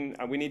coming in,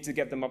 and we need to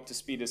get them up to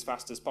speed as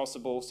fast as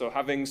possible. So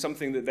having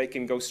something that they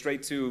can go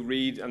straight to,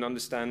 read, and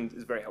understand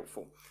is very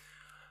helpful.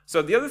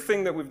 So the other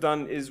thing that we've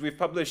done is we've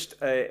published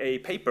a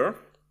paper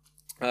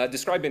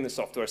describing the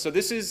software. So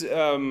this is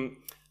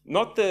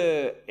not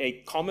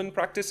a common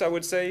practice, I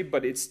would say,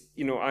 but it's,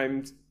 you know,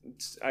 I'm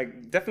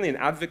definitely an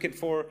advocate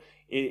for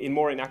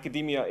in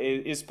academia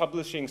is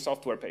publishing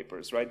software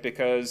papers, right?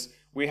 Because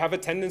we have a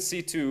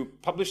tendency to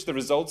publish the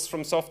results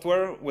from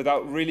software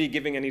without really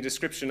giving any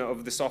description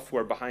of the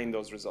software behind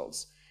those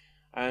results.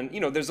 And you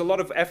know, there's a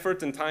lot of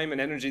effort and time and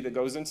energy that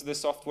goes into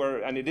this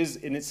software, and it is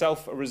in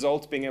itself a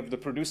result being able to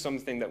produce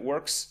something that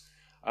works,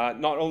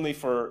 not only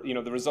for, you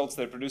know, the results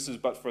that it produces,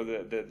 but for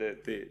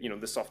the you know,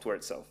 the software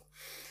itself.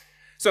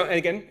 So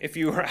again, if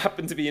you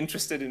happen to be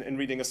interested in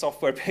reading a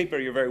software paper,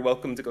 you're very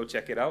welcome to go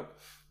check it out.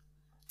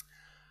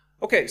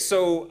 Okay,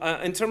 so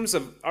in terms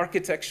of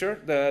architecture,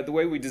 the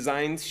way we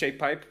designed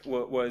ShapePipe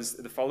was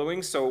the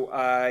following. So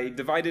I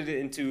divided it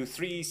into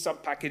 3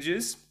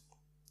 sub-packages.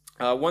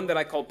 One that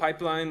I called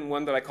pipeline,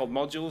 one that I called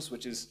modules,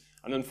 which is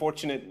an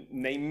unfortunate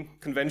name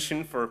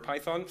convention for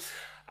Python,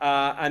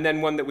 and then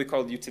one that we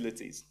called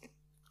utilities.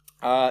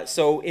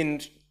 So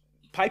in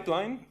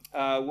pipeline,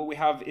 what we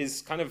have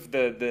is kind of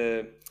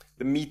the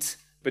meat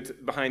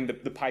behind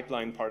the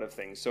pipeline part of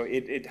things. So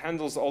it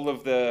handles all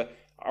of the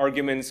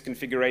arguments,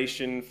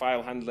 configuration,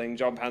 file handling,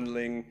 job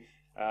handling,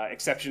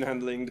 exception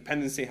handling,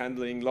 dependency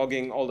handling,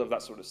 logging, all of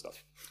that sort of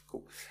stuff.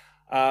 Cool.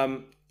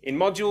 In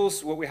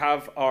modules, what we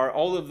have are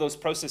all of those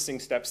processing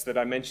steps that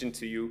I mentioned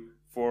to you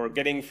for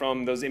getting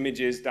from those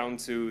images down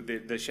to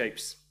the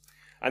shapes.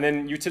 And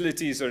then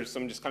utilities are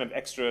some just kind of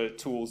extra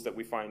tools that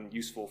we find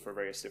useful for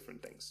various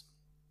different things.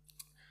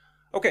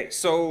 Okay,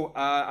 so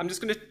I'm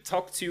just going to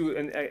talk to you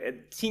in a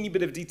teeny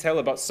bit of detail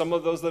about some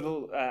of those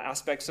little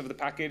aspects of the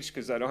package,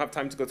 because I don't have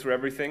time to go through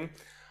everything.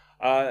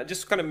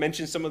 Just kind of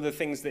mention some of the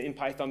things that in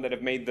Python that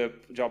have made the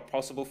job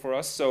possible for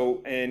us.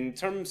 So in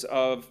terms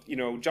of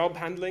job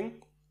handling,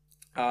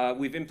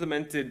 we've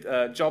implemented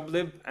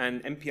joblib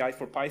and MPI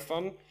for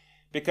Python,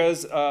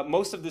 because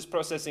most of this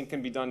processing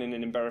can be done in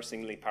an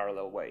embarrassingly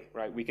parallel way,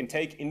 right? We can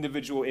take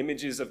individual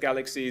images of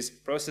galaxies,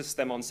 process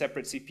them on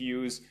separate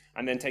CPUs,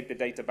 and then take the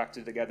data back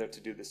together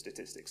to do the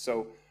statistics.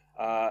 So,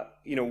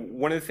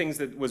 one of the things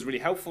that was really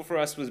helpful for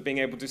us was being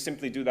able to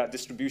simply do that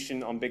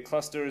distribution on big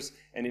clusters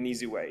in an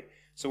easy way.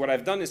 So what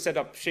I've done is set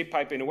up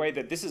ShapePipe in a way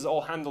that this is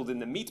all handled in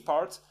the meat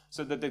part,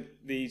 so that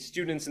the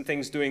students and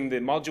things doing the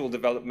module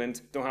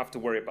development don't have to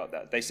worry about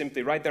that. They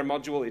simply write their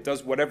module, it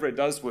does whatever it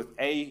does with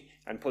A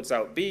and puts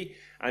out B,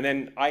 and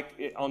then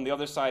on the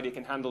other side, it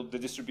can handle the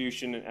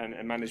distribution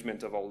and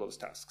management of all those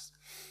tasks.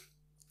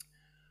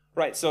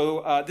 Right,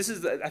 so this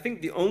is, I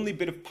think, the only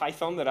bit of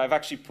Python that I've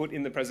actually put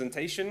in the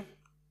presentation.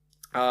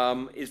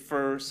 Is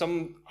for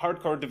some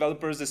hardcore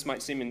developers, this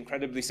might seem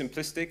incredibly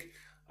simplistic.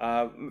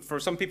 For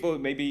some people,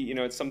 maybe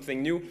it's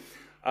something new,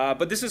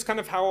 but this is kind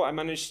of how I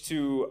managed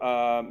to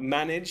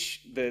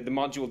manage the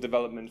module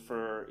development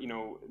for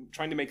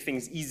trying to make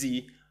things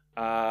easy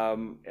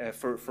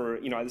for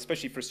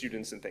especially for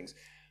students and things.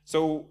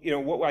 So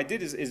what I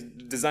did is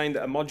designed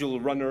a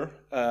module runner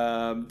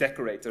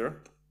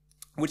decorator,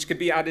 which could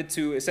be added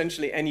to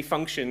essentially any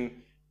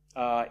function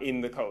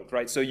in the code,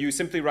 right? So you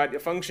simply write a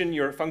function.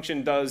 Your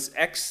function does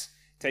X,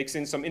 takes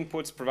in some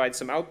inputs, provides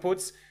some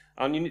outputs.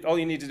 All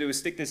you need to do is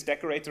stick this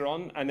decorator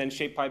on, and then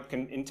ShapePipe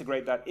can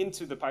integrate that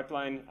into the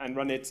pipeline and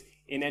run it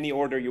in any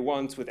order you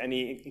want with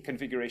any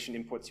configuration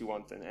inputs you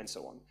want, and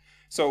so on.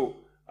 So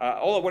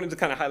all I wanted to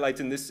kind of highlight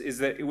in this is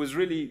that it was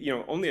really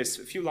only a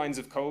few lines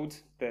of code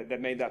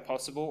that made that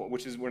possible,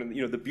 which is one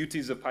of the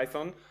beauties of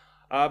Python.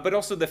 But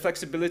also the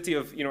flexibility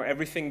of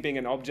everything being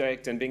an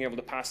object and being able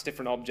to pass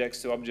different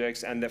objects to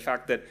objects, and the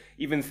fact that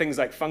even things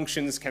like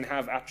functions can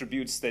have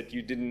attributes that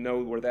you didn't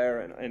know were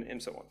there,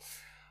 and so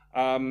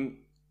on.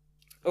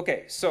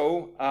 Okay,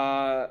 so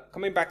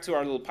coming back to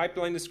our little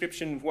pipeline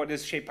description, what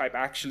does ShapePipe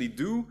actually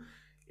do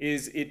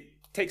is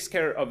it takes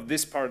care of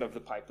this part of the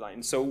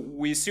pipeline. So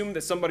we assume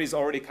that somebody's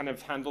already kind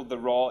of handled the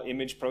raw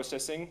image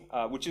processing,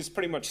 which is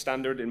pretty much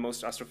standard in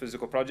most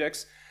astrophysical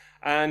projects.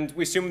 And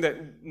we assume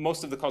that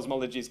most of the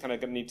cosmology is kind of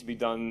going to need to be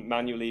done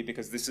manually,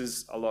 because this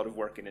is a lot of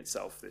work in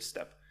itself, this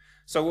step.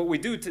 So what we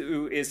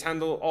do is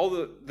handle all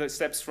the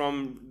steps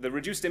from the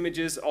reduced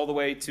images all the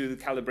way to the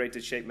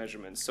calibrated shape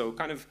measurements. So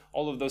kind of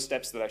all of those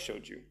steps that I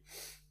showed you.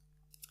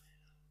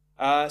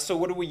 So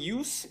what do we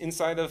use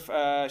inside of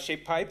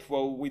ShapePipe?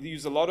 Well, we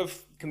use a lot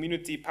of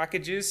community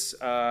packages.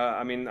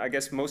 I mean, I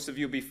guess most of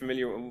you will be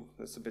familiar. Oh,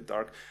 that's a bit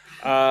dark.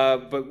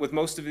 But with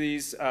most of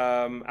these,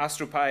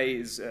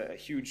 AstroPy is a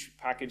huge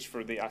package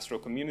for the Astro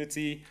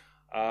community.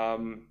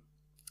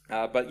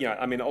 But yeah,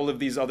 I mean, all of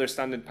these other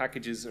standard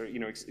packages are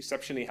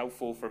exceptionally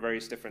helpful for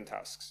various different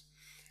tasks.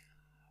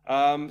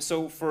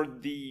 So for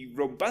the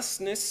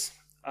robustness,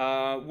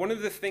 one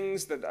of the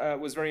things that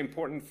was very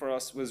important for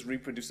us was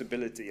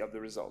reproducibility of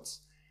the results.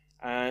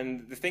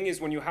 And the thing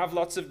is, when you have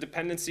lots of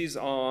dependencies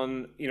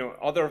on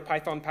other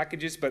Python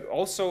packages, but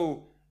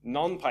also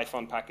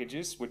non-Python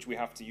packages, which we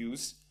have to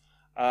use,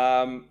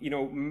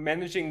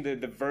 managing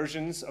the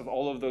versions of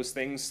all of those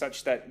things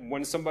such that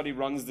when somebody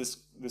runs this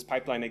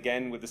pipeline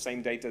again with the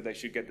same data, they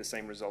should get the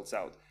same results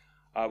out,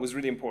 was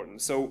really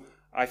important. So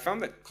I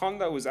found that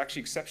Conda was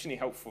actually exceptionally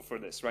helpful for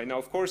this. Right now,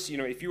 of course,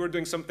 if you were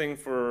doing something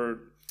for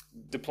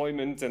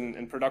deployment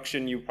and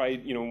production, you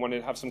probably want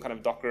to have some kind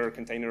of Docker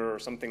container or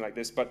something like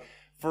this. But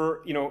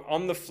for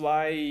on the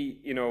fly,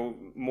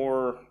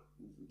 more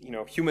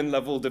human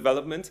level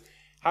development,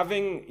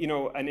 having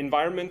an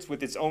environment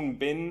with its own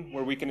bin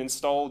where we can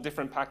install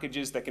different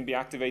packages that can be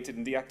activated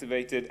and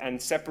deactivated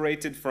and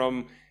separated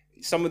from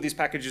some of these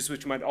packages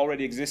which might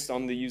already exist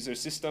on the user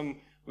system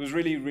was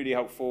really, really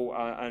helpful.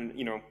 And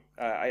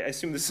I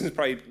assume this is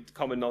probably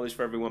common knowledge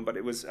for everyone, but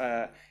it was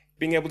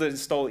being able to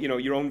install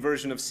your own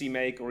version of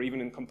CMake or even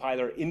a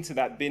compiler into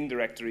that bin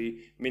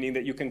directory, meaning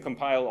that you can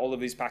compile all of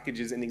these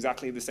packages in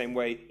exactly the same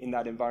way in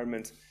that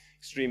environment.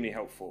 Extremely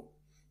helpful.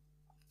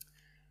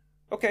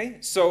 Okay,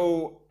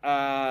 so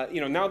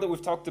now that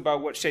we've talked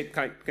about what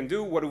ShapePipe can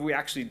do, what have we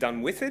actually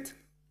done with it?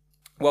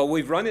 Well,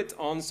 we've run it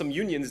on some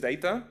unions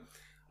data.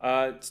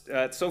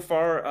 So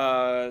far,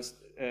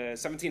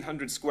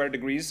 1,700 square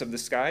degrees of the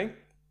sky.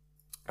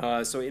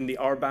 So in the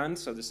R band,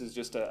 so this is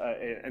just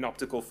an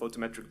optical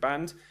photometric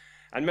band,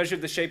 and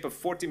measured the shape of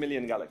 40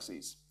 million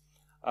galaxies.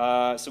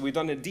 So we've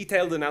done a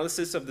detailed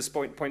analysis of this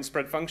point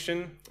spread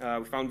function.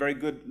 We found very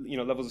good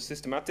levels of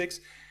systematics.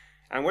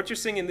 And what you're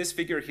seeing in this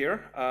figure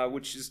here,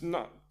 which is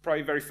not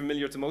probably very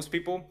familiar to most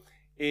people,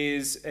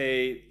 is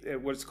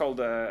what's called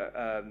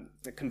a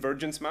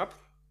convergence map.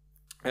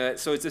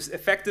 So it's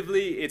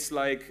effectively, it's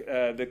like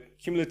the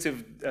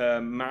cumulative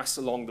mass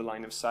along the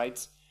line of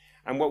sight.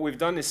 And what we've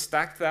done is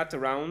stacked that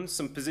around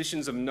some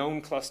positions of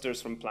known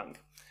clusters from Planck.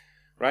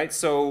 right?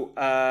 So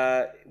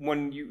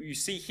when you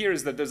see here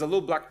is that there's a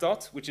little black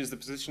dot, which is the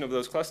position of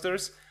those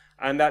clusters,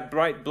 and that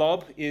bright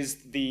blob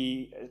is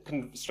the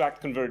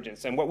abstract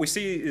convergence. And what we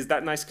see is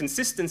that nice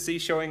consistency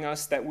showing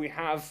us that we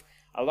have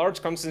a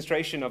large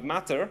concentration of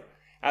matter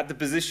at the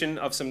position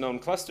of some known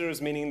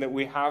clusters, meaning that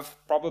we have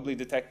probably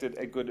detected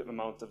a good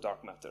amount of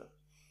dark matter.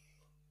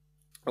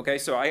 Okay,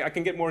 so I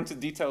can get more into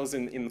details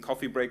in the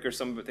coffee break or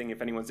something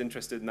if anyone's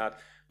interested in that,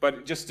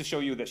 but just to show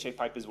you that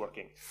ShapePipe is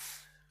working.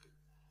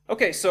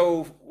 Okay,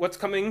 so what's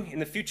coming in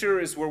the future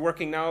is we're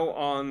working now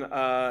on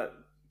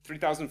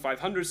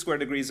 3,500 square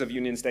degrees of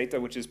unions data,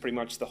 which is pretty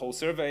much the whole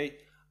survey,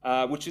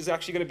 which is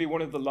actually going to be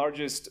one of the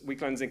largest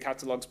weak lensing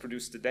catalogs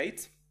produced to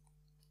date.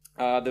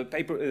 The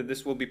paper,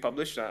 this will be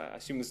published. I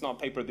assume it's not a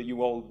paper that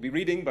you all will be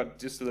reading, but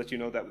just to let you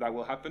know that that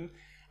will happen.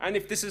 And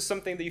if this is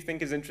something that you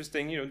think is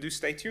interesting, do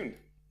stay tuned.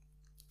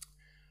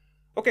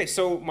 Okay,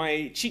 so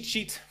my cheat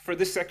sheet for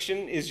this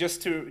section is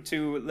just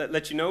to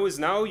let you know is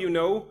now you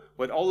know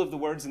what all of the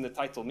words in the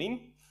title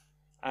mean.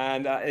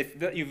 And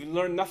if you've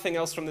learned nothing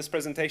else from this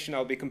presentation,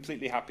 I'll be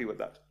completely happy with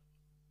that.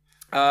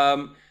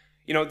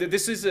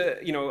 This is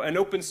an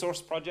open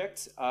source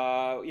project.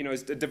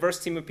 It's a diverse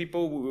team of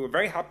people. We were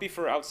very happy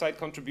for outside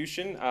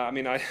contribution.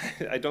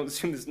 I don't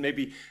assume this may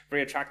be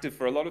very attractive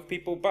for a lot of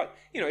people, but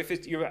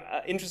if you're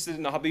interested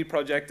in a hobby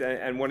project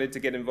and wanted to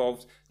get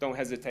involved, don't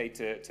hesitate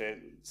to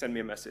send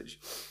me a message.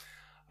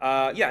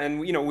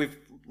 We've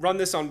run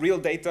this on real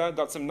data,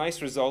 got some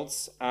nice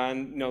results,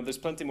 and there's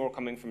plenty more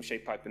coming from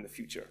ShapePipe in the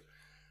future.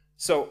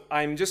 So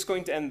I'm just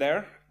going to end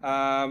there.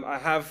 I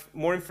have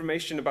more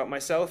information about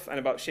myself and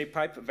about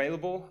ShapePipe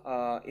available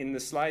in the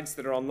slides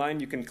that are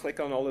online. You can click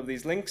on all of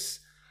these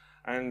links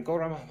and go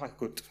around.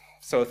 Good.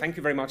 So thank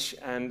you very much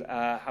and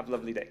have a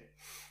lovely day.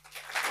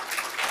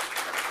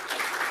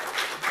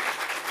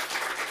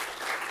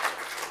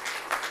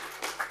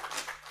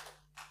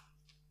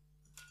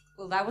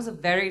 Well, that was a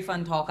very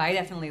fun talk. I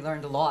definitely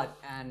learned a lot,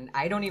 and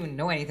I don't even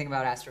know anything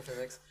about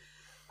astrophysics.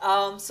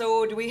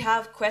 So do we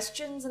have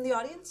questions in the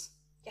audience?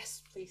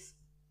 Yes, please.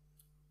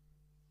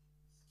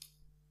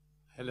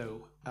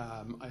 Hello.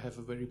 I have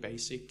a very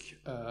basic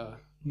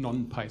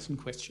non-Python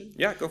question.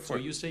 Yeah, go for it.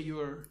 So you say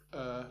you're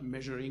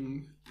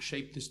measuring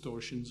shape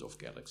distortions of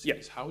galaxies.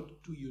 Yes. How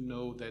do you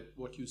know that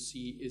what you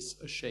see is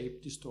a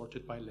shape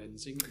distorted by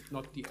lensing,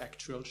 not the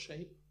actual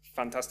shape?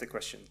 Fantastic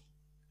question.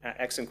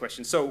 Excellent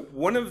question. So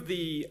one of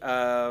the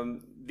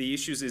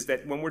issues is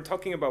that when we're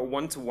talking about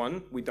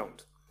one-to-one, we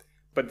don't.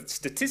 But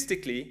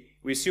statistically,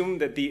 we assume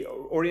that the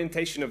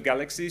orientation of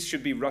galaxies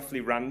should be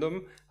roughly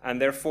random, and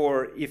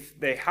therefore, if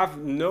they have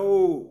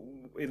no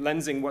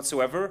lensing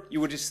whatsoever, you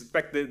would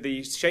expect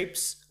the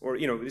shapes, or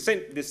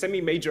the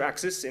semi-major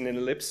axis in an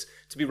ellipse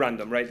to be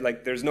random, right?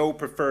 Like there's no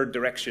preferred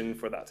direction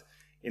for that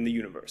in the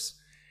universe.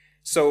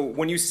 So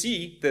when you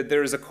see that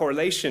there is a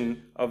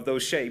correlation of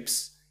those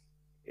shapes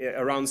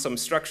around some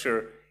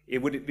structure, it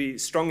would be a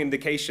strong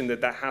indication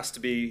that that has to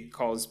be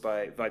caused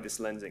by this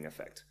lensing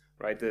effect.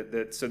 Right?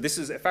 So this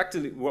is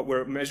effectively what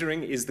we're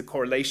measuring is the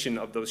correlation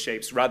of those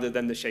shapes rather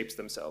than the shapes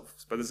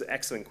themselves. But this is an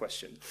excellent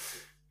question.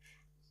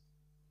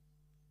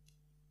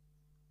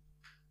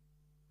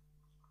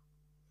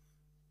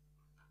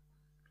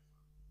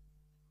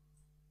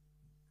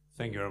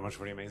 Thank you very much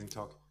for the amazing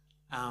talk.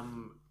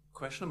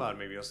 Question about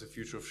maybe also the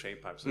future of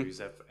ShapePipe. So you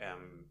said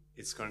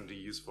it's going to be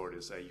used for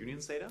this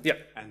unions data. Yeah.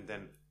 And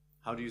then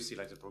how do you see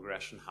like the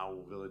progression? How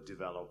will it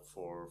develop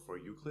for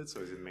Euclid?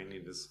 So is it mainly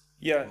this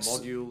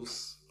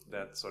modules?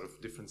 That sort of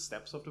different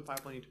steps of the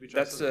pipeline need to be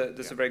trusted?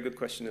 That's a very good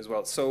question as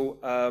well. So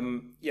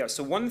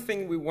so one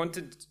thing we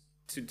wanted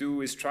to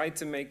do is try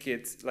to make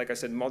it, like I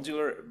said,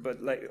 modular,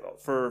 but like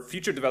for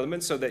future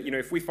development, so that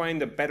if we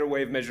find a better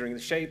way of measuring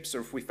the shapes, or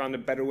if we found a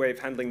better way of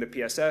handling the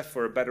PSF,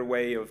 or a better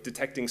way of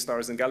detecting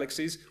stars and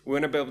galaxies, we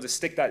want to be able to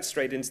stick that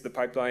straight into the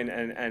pipeline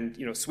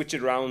and switch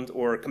it around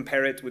or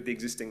compare it with the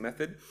existing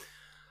method.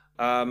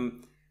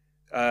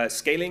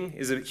 Scaling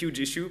is a huge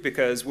issue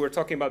because we're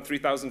talking about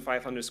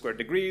 3,500 square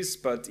degrees,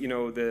 but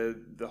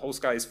the whole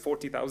sky is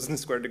 40,000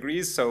 square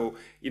degrees. So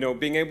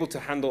being able to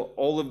handle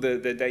all of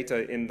the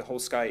data in the whole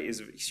sky is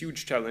a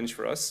huge challenge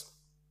for us,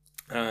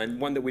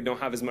 and one that we don't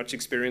have as much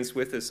experience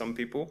with as some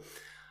people.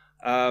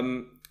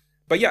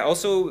 But yeah,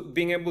 also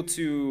being able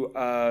to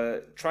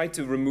try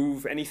to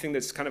remove anything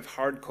that's kind of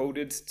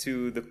hard-coded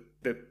to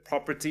the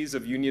properties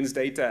of unions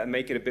data and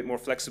make it a bit more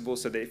flexible,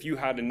 so that if you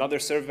had another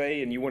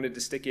survey and you wanted to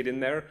stick it in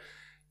there,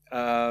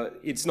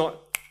 it's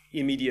not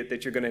immediate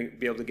that you're going to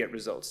be able to get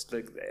results.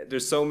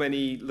 There's so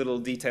many little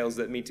details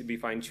that need to be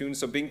fine-tuned.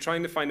 So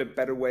trying to find a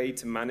better way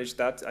to manage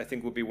that, I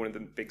think, will be one of the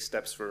big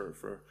steps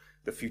for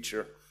the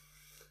future.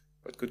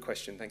 But good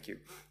question. Thank you.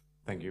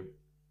 Thank you.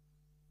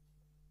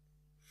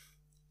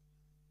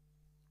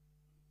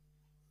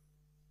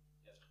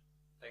 Yeah.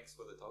 Thanks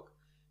for the talk.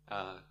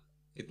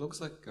 It looks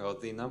like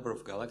the number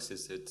of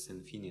galaxies, it's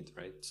infinite,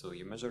 right? So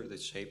you measure the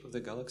shape of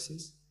the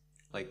galaxies.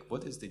 Like,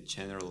 what is the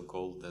general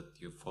goal that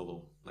you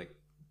follow? Like,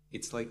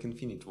 it's like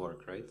infinite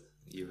work, right?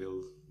 You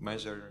will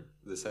measure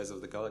the size of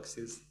the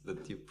galaxies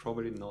that you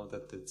probably know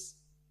that it's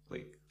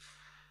like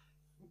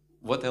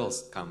what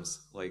else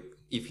comes? Like,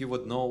 if you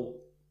would know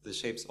the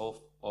shapes of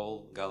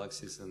all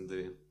galaxies in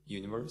the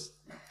universe,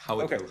 how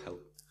it will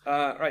help?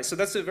 Right, so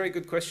that's a very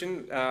good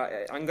question.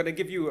 I'm going to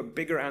give you a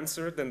bigger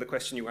answer than the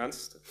question you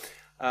asked.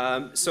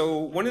 So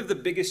one of the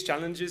biggest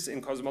challenges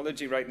in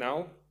cosmology right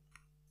now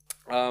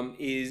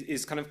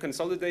is kind of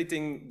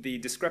consolidating the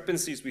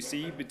discrepancies we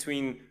see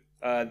between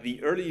the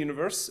early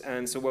universe.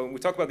 And so when we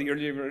talk about the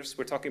early universe,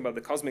 we're talking about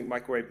the cosmic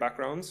microwave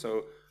background.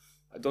 So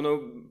I don't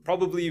know,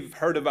 probably you've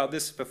heard about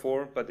this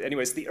before, but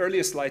anyways, the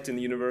earliest light in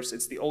the universe,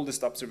 it's the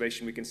oldest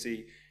observation we can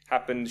see,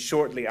 happened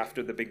shortly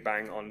after the Big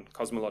Bang on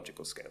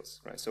cosmological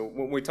scales, right? So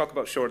when we talk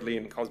about shortly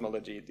in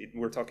cosmology,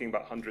 we're talking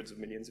about hundreds of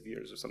millions of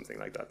years or something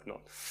like that,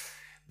 not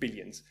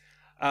billions.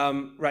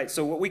 Right,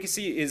 so what we can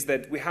see is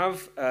that we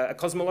have a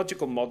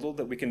cosmological model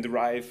that we can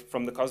derive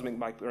from the cosmic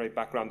microwave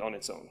background on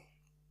its own.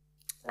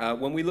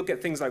 When we look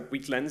at things like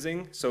weak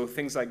lensing, so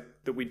things like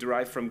that we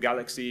derive from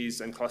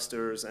galaxies and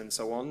clusters and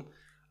so on,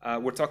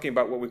 we're talking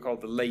about what we call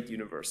the late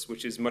universe,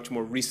 which is much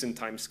more recent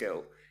time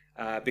scale,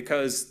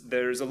 because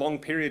there's a long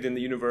period in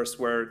the universe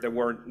where there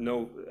were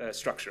no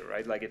structure,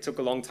 right? Like it took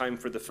a long time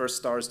for the first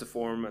stars to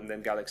form, and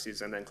then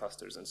galaxies, and then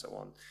clusters, and so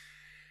on.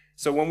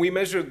 So when we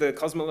measure the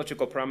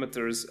cosmological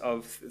parameters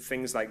of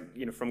things like,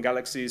 from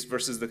galaxies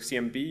versus the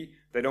CMB,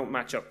 they don't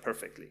match up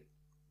perfectly,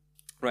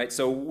 right?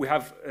 So we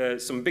have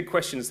some big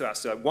questions to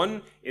ask.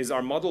 One, is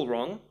our model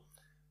wrong?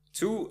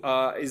 Two,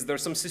 is there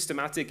some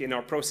systematic in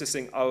our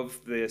processing of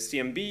the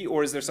CMB,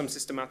 or is there some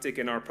systematic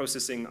in our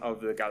processing of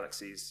the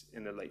galaxies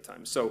in the late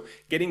time? So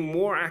getting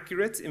more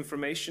accurate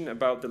information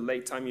about the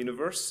late time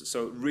universe,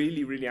 so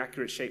really, really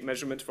accurate shape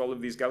measurement for all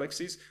of these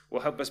galaxies,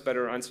 will help us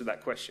better answer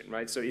that question,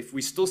 right? So if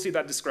we still see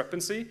that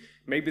discrepancy,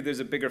 maybe there's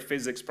a bigger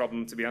physics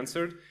problem to be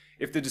answered.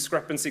 If the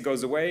discrepancy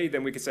goes away,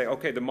 then we can say,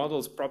 okay, the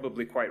model's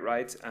probably quite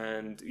right,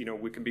 and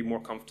we can be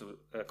more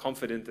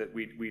confident that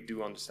we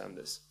do understand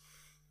this.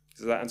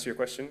 Does that answer your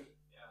question?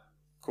 Yeah.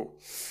 Cool.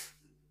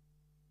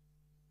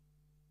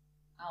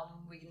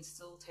 We can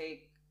still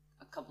take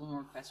a couple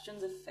more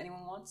questions if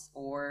anyone wants,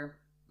 or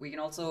we can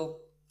also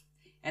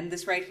end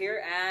this right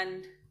here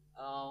and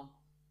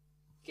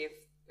give.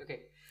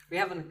 Okay, we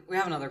have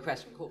another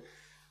question. Cool.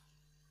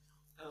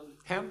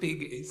 How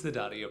big is the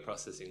data you're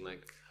processing?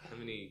 Like, how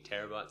many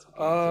terabytes?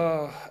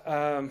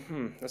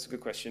 That's a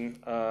good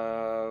question.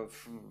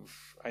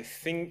 I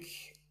think.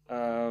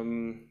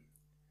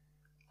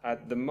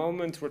 At the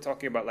moment, we're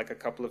talking about like a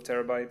couple of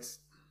terabytes.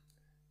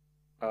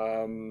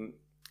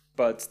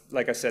 But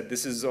like I said,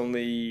 this is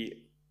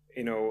only,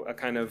 a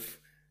kind of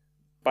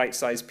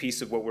bite-sized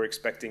piece of what we're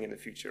expecting in the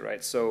future,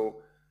 right?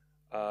 So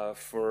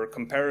for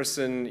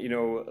comparison,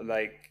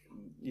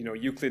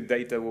 Euclid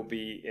data will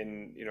be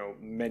in,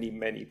 many,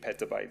 many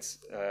petabytes,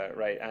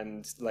 right?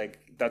 And like,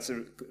 that's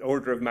an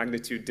order of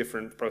magnitude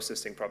different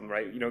processing problem,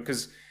 right?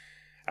 Because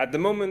at the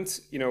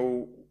moment,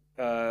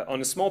 on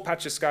a small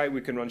patch of sky,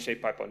 we can run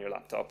ShapePipe on your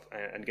laptop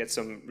and get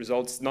some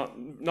results.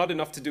 Not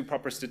enough to do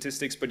proper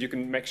statistics, but you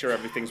can make sure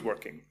everything's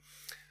working.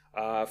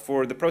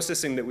 For the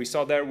processing that we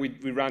saw there, we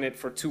ran it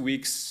for 2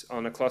 weeks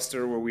on a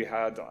cluster where we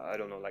had, I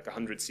don't know, like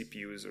 100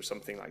 CPUs or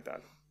something like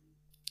that.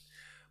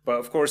 But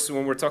of course,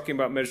 when we're talking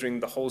about measuring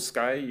the whole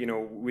sky,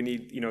 we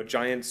need,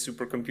 giant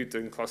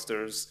supercomputing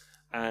clusters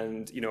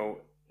and,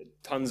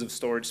 tons of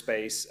storage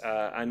space.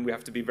 And we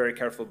have to be very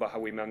careful about how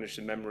we manage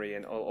the memory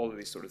and all of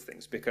these sort of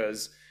things,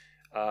 because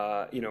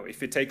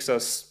if it takes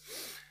us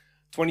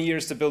 20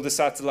 years to build a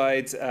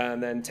satellite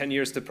and then 10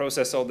 years to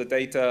process all the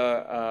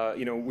data,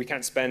 we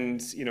can't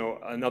spend,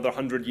 another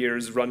 100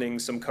 years running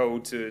some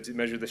code to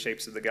measure the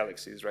shapes of the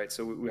galaxies, right?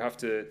 So we have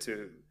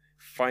to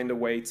find a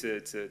way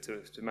to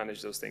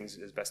manage those things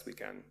as best we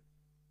can.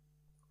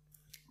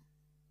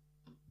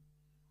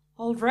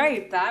 All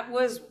right, that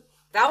was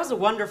a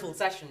wonderful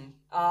session,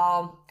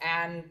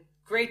 and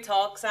great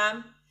talk,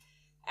 Sam.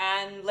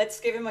 And let's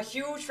give him a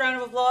huge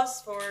round of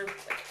applause for...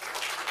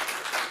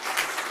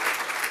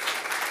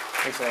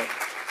 Thanks a lot.